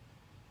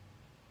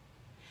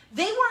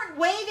 They weren't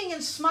waving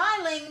and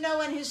smiling,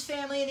 Noah and his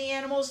family and the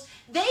animals.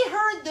 They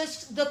heard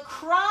the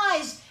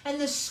cries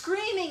and the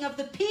screaming of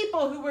the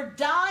people who were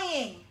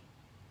dying.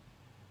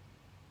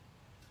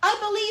 I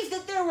believe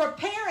that there were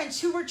parents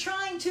who were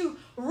trying to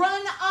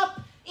run up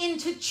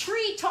into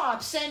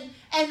treetops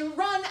and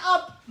run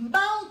up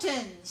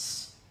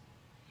mountains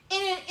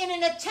in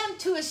an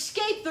attempt to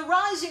escape the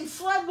rising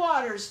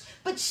floodwaters,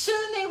 but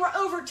soon they were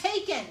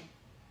overtaken.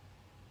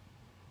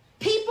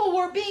 People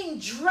were being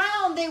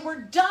drowned. They were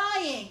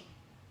dying.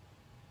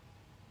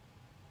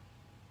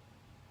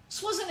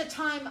 This wasn't a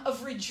time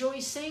of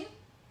rejoicing.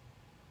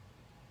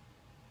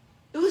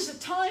 It was a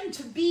time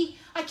to be,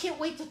 I can't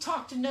wait to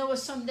talk to Noah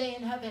someday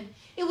in heaven.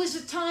 It was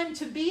a time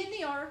to be in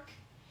the ark,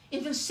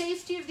 in the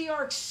safety of the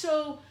ark,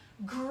 so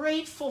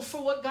grateful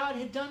for what God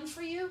had done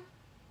for you,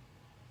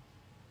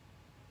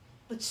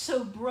 but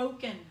so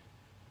broken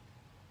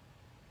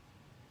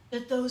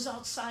that those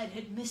outside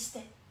had missed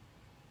it,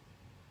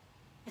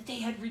 that they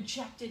had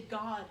rejected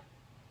God.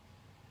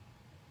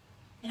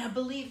 And I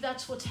believe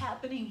that's what's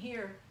happening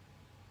here.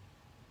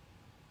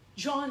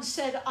 John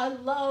said, I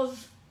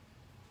love,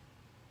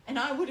 and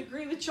I would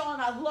agree with John,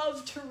 I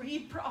love to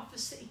read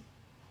prophecy.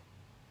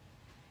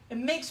 It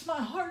makes my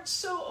heart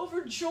so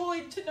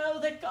overjoyed to know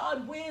that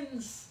God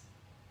wins.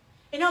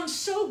 And I'm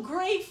so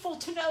grateful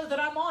to know that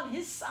I'm on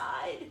his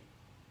side.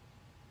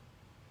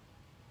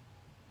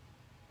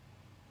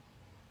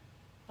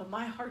 But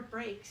my heart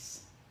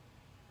breaks.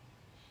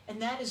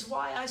 And that is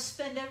why I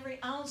spend every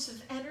ounce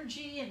of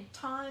energy and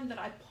time that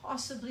I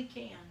possibly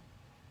can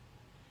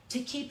to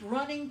keep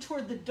running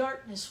toward the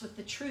darkness with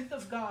the truth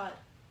of God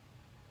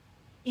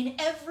in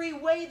every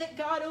way that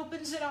God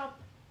opens it up.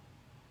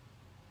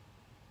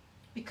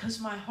 Because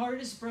my heart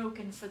is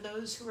broken for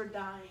those who are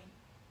dying.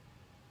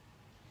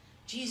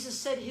 Jesus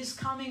said his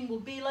coming will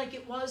be like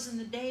it was in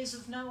the days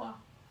of Noah,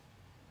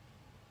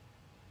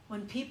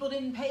 when people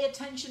didn't pay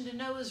attention to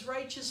Noah's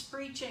righteous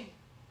preaching,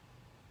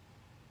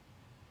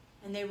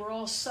 and they were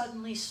all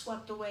suddenly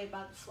swept away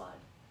by the flood.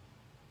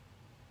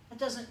 That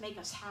doesn't make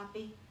us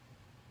happy.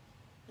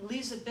 It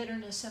leaves a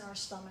bitterness in our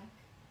stomach.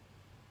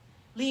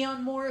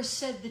 Leon Morris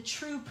said, the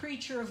true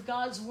preacher of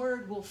God's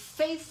word will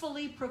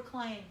faithfully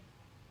proclaim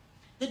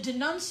the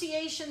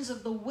denunciations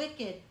of the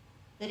wicked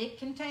that it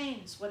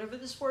contains, whatever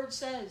this word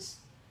says.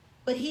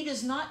 But he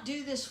does not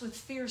do this with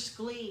fierce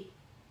glee.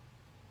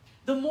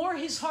 The more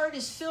his heart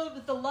is filled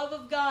with the love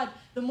of God,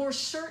 the more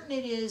certain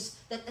it is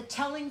that the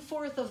telling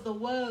forth of the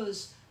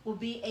woes will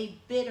be a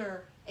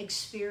bitter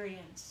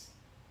experience.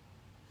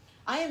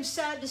 I am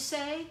sad to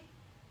say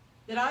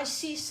that I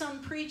see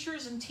some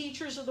preachers and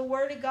teachers of the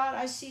Word of God,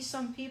 I see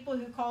some people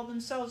who call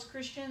themselves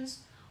Christians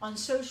on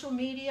social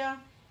media,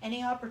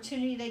 any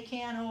opportunity they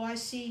can. Oh, I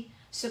see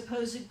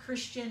supposed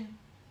Christian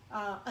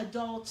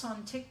adults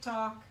on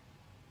TikTok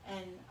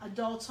and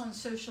adults on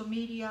social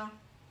media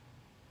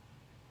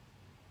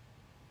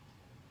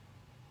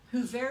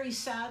who very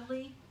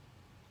sadly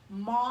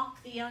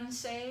mock the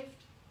unsaved.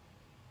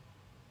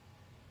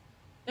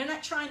 They're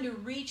not trying to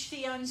reach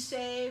the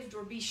unsaved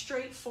or be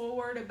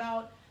straightforward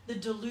about the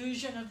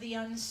delusion of the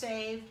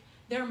unsaved.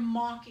 They're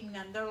mocking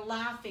them. They're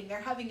laughing. They're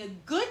having a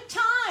good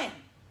time.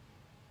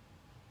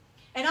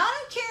 And I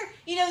don't care,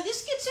 you know,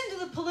 this gets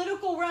into the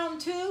political realm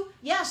too.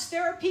 Yes,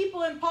 there are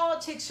people in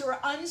politics who are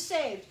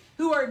unsaved,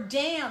 who are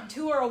damned,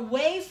 who are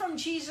away from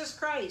Jesus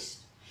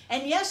Christ.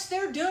 And yes,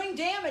 they're doing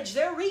damage.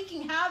 They're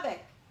wreaking havoc.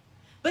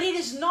 But it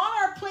is not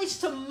our place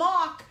to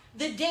mock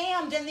the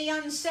damned and the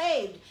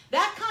unsaved.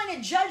 That kind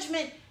of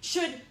judgment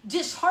should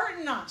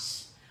dishearten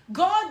us.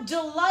 God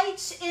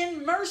delights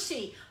in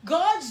mercy.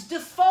 God's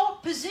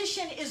default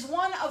position is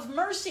one of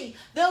mercy.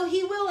 Though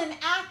he will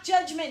enact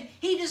judgment,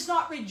 he does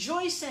not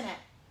rejoice in it.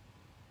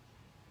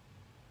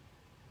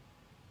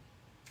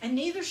 And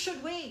neither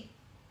should we.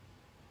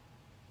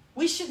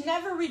 We should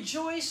never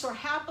rejoice or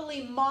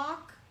happily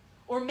mock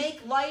or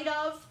make light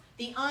of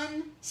the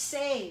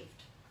unsaved.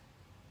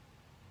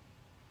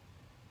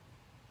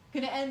 I'm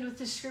going to end with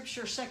this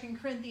scripture, 2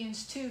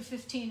 Corinthians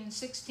 2:15 and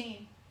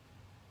 16.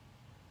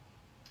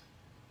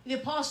 The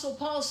Apostle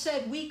Paul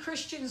said, we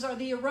Christians are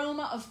the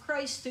aroma of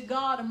Christ to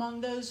God among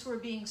those who are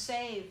being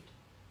saved.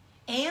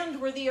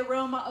 And we're the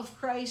aroma of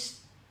Christ,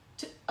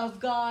 of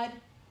God,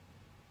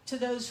 to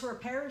those who are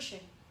perishing.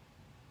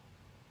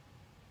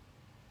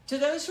 To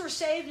those who are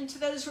saved and to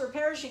those who are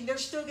perishing, they're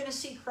still going to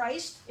see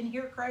Christ and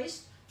hear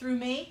Christ through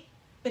me.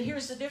 But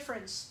here's the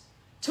difference.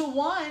 To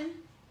one,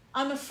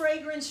 I'm a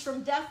fragrance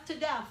from death to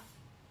death.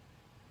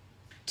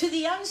 To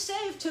the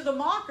unsaved, to the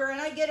mocker,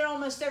 and I get it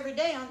almost every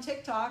day on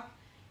TikTok,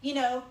 you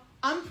know,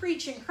 I'm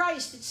preaching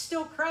Christ. It's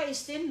still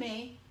Christ in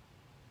me.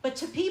 But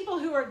to people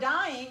who are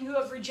dying, who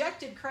have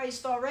rejected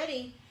Christ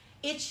already,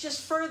 it's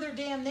just further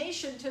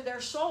damnation to their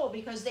soul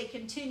because they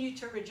continue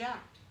to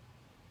reject.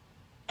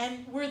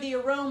 And we're the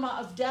aroma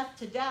of death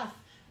to death.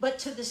 But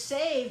to the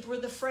saved,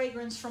 we're the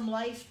fragrance from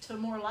life to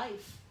more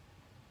life.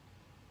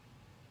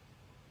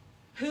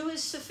 Who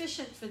is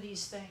sufficient for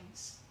these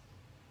things?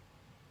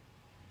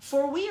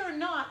 For we are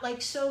not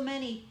like so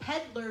many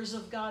peddlers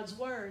of God's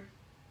word,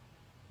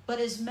 but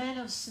as men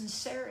of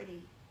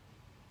sincerity,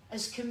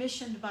 as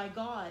commissioned by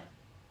God.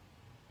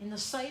 In the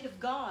sight of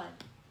God,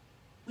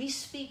 we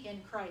speak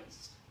in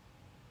Christ.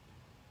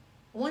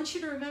 I want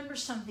you to remember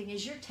something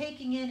as you're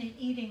taking in and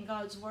eating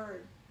God's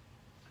word.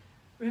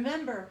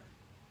 Remember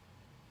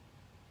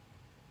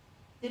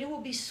that it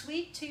will be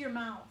sweet to your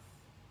mouth,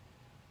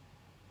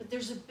 but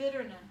there's a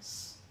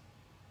bitterness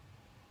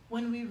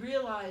when we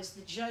realize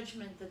the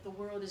judgment that the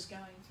world is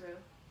going through.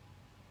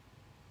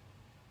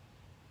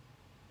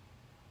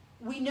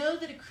 We know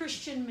that a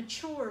Christian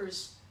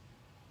matures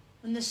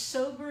when the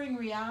sobering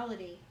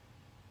reality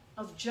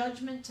of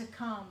judgment to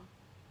come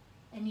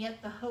and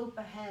yet the hope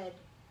ahead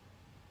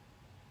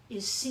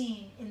is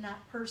seen in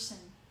that person.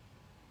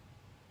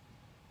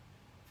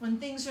 When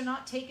things are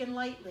not taken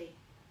lightly,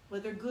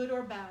 whether good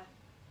or bad,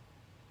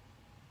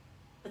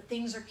 but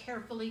things are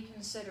carefully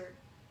considered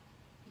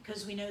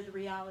because we know the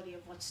reality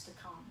of what's to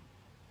come.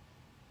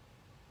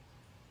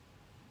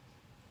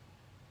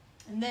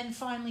 And then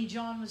finally,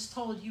 John was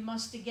told, you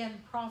must again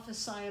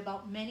prophesy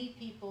about many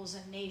peoples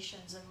and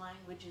nations and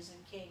languages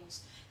and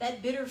kings.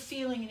 That bitter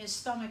feeling in his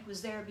stomach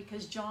was there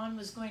because John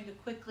was going to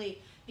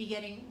quickly be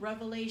getting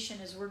revelation,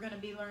 as we're going to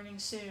be learning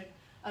soon,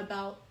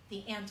 about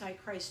the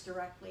Antichrist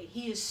directly.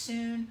 He is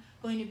soon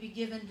going to be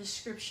given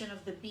description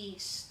of the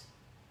beast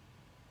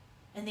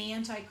and the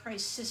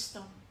Antichrist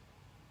system.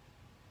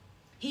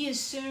 He is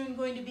soon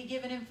going to be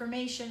given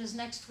information, as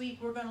next week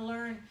we're going to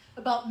learn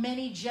about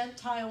many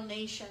Gentile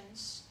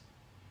nations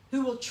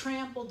who will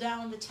trample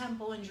down the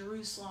temple in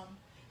Jerusalem,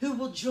 who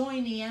will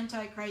join the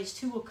Antichrist,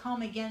 who will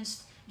come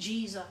against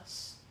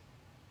Jesus,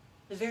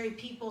 the very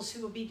peoples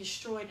who will be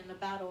destroyed in the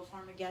battle of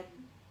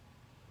Armageddon.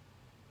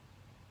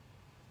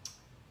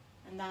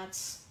 And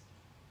that's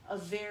a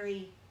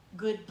very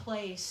good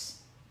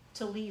place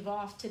to leave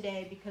off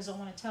today, because I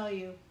want to tell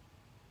you,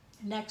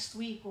 next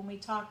week when we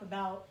talk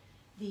about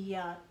the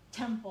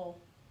temple,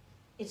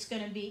 it's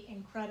going to be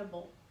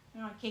incredible.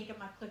 You know, I can't get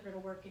my clicker to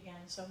work again,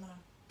 so I'm going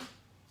to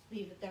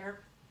leave it there.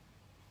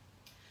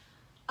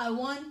 I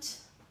want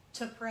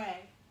to pray.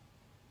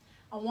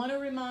 I want to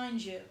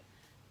remind you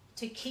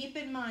to keep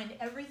in mind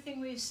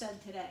everything we've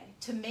said today,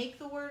 to make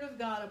the Word of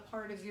God a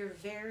part of your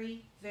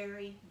very,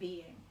 very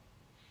being.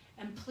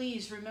 And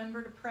please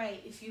remember to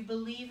pray. If you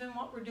believe in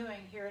what we're doing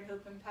here at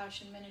Hope and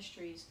Passion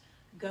Ministries,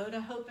 go to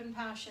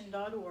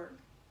hopeandpassion.org.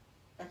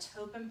 That's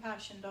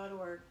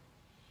hopeandpassion.org,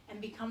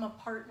 and become a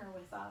partner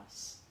with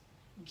us.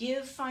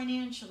 Give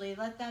financially.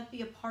 Let that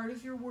be a part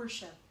of your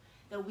worship,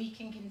 that we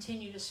can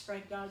continue to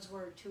spread God's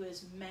word to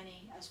as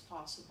many as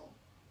possible.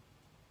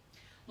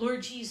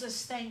 Lord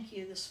Jesus, thank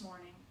you this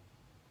morning.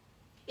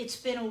 It's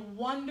been a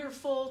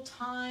wonderful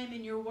time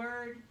in your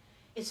word.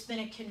 It's been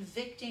a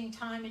convicting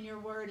time in your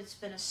word. It's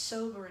been a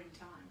sobering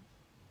time.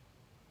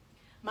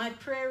 My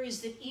prayer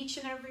is that each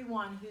and every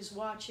one who's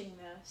watching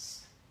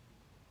this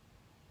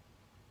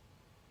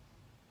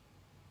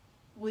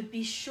would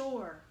be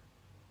sure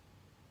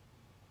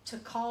to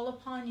call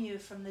upon you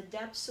from the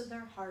depths of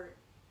their heart,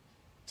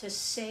 to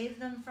save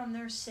them from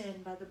their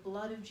sin by the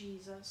blood of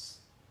Jesus,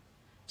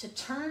 to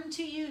turn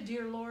to you,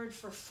 dear Lord,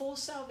 for full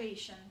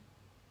salvation,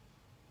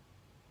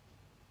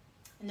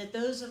 and that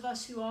those of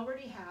us who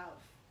already have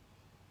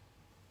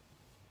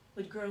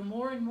would grow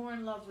more and more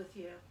in love with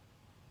you,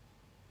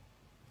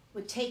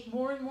 would take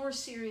more and more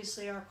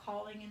seriously our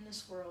calling in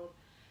this world.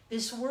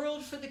 This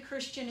world for the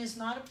Christian is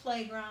not a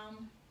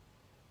playground.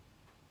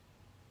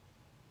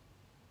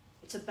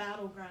 It's a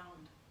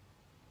battleground.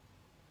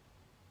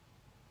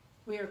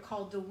 We are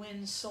called to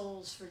win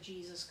souls for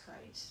Jesus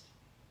Christ.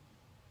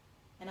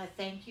 And I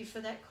thank you for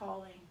that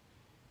calling,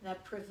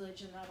 that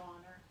privilege, and that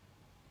honor.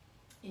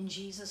 In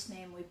Jesus'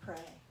 name we pray.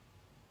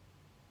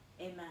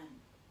 Amen.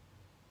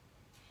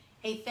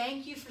 Hey,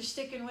 thank you for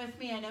sticking with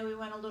me. I know we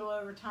went a little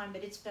over time,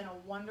 but it's been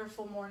a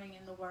wonderful morning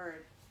in the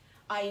Word.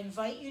 I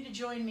invite you to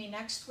join me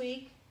next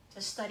week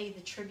to study the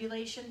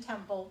Tribulation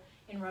Temple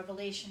in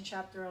Revelation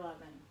chapter 11.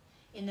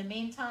 In the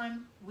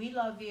meantime, we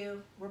love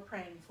you. We're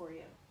praying for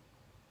you.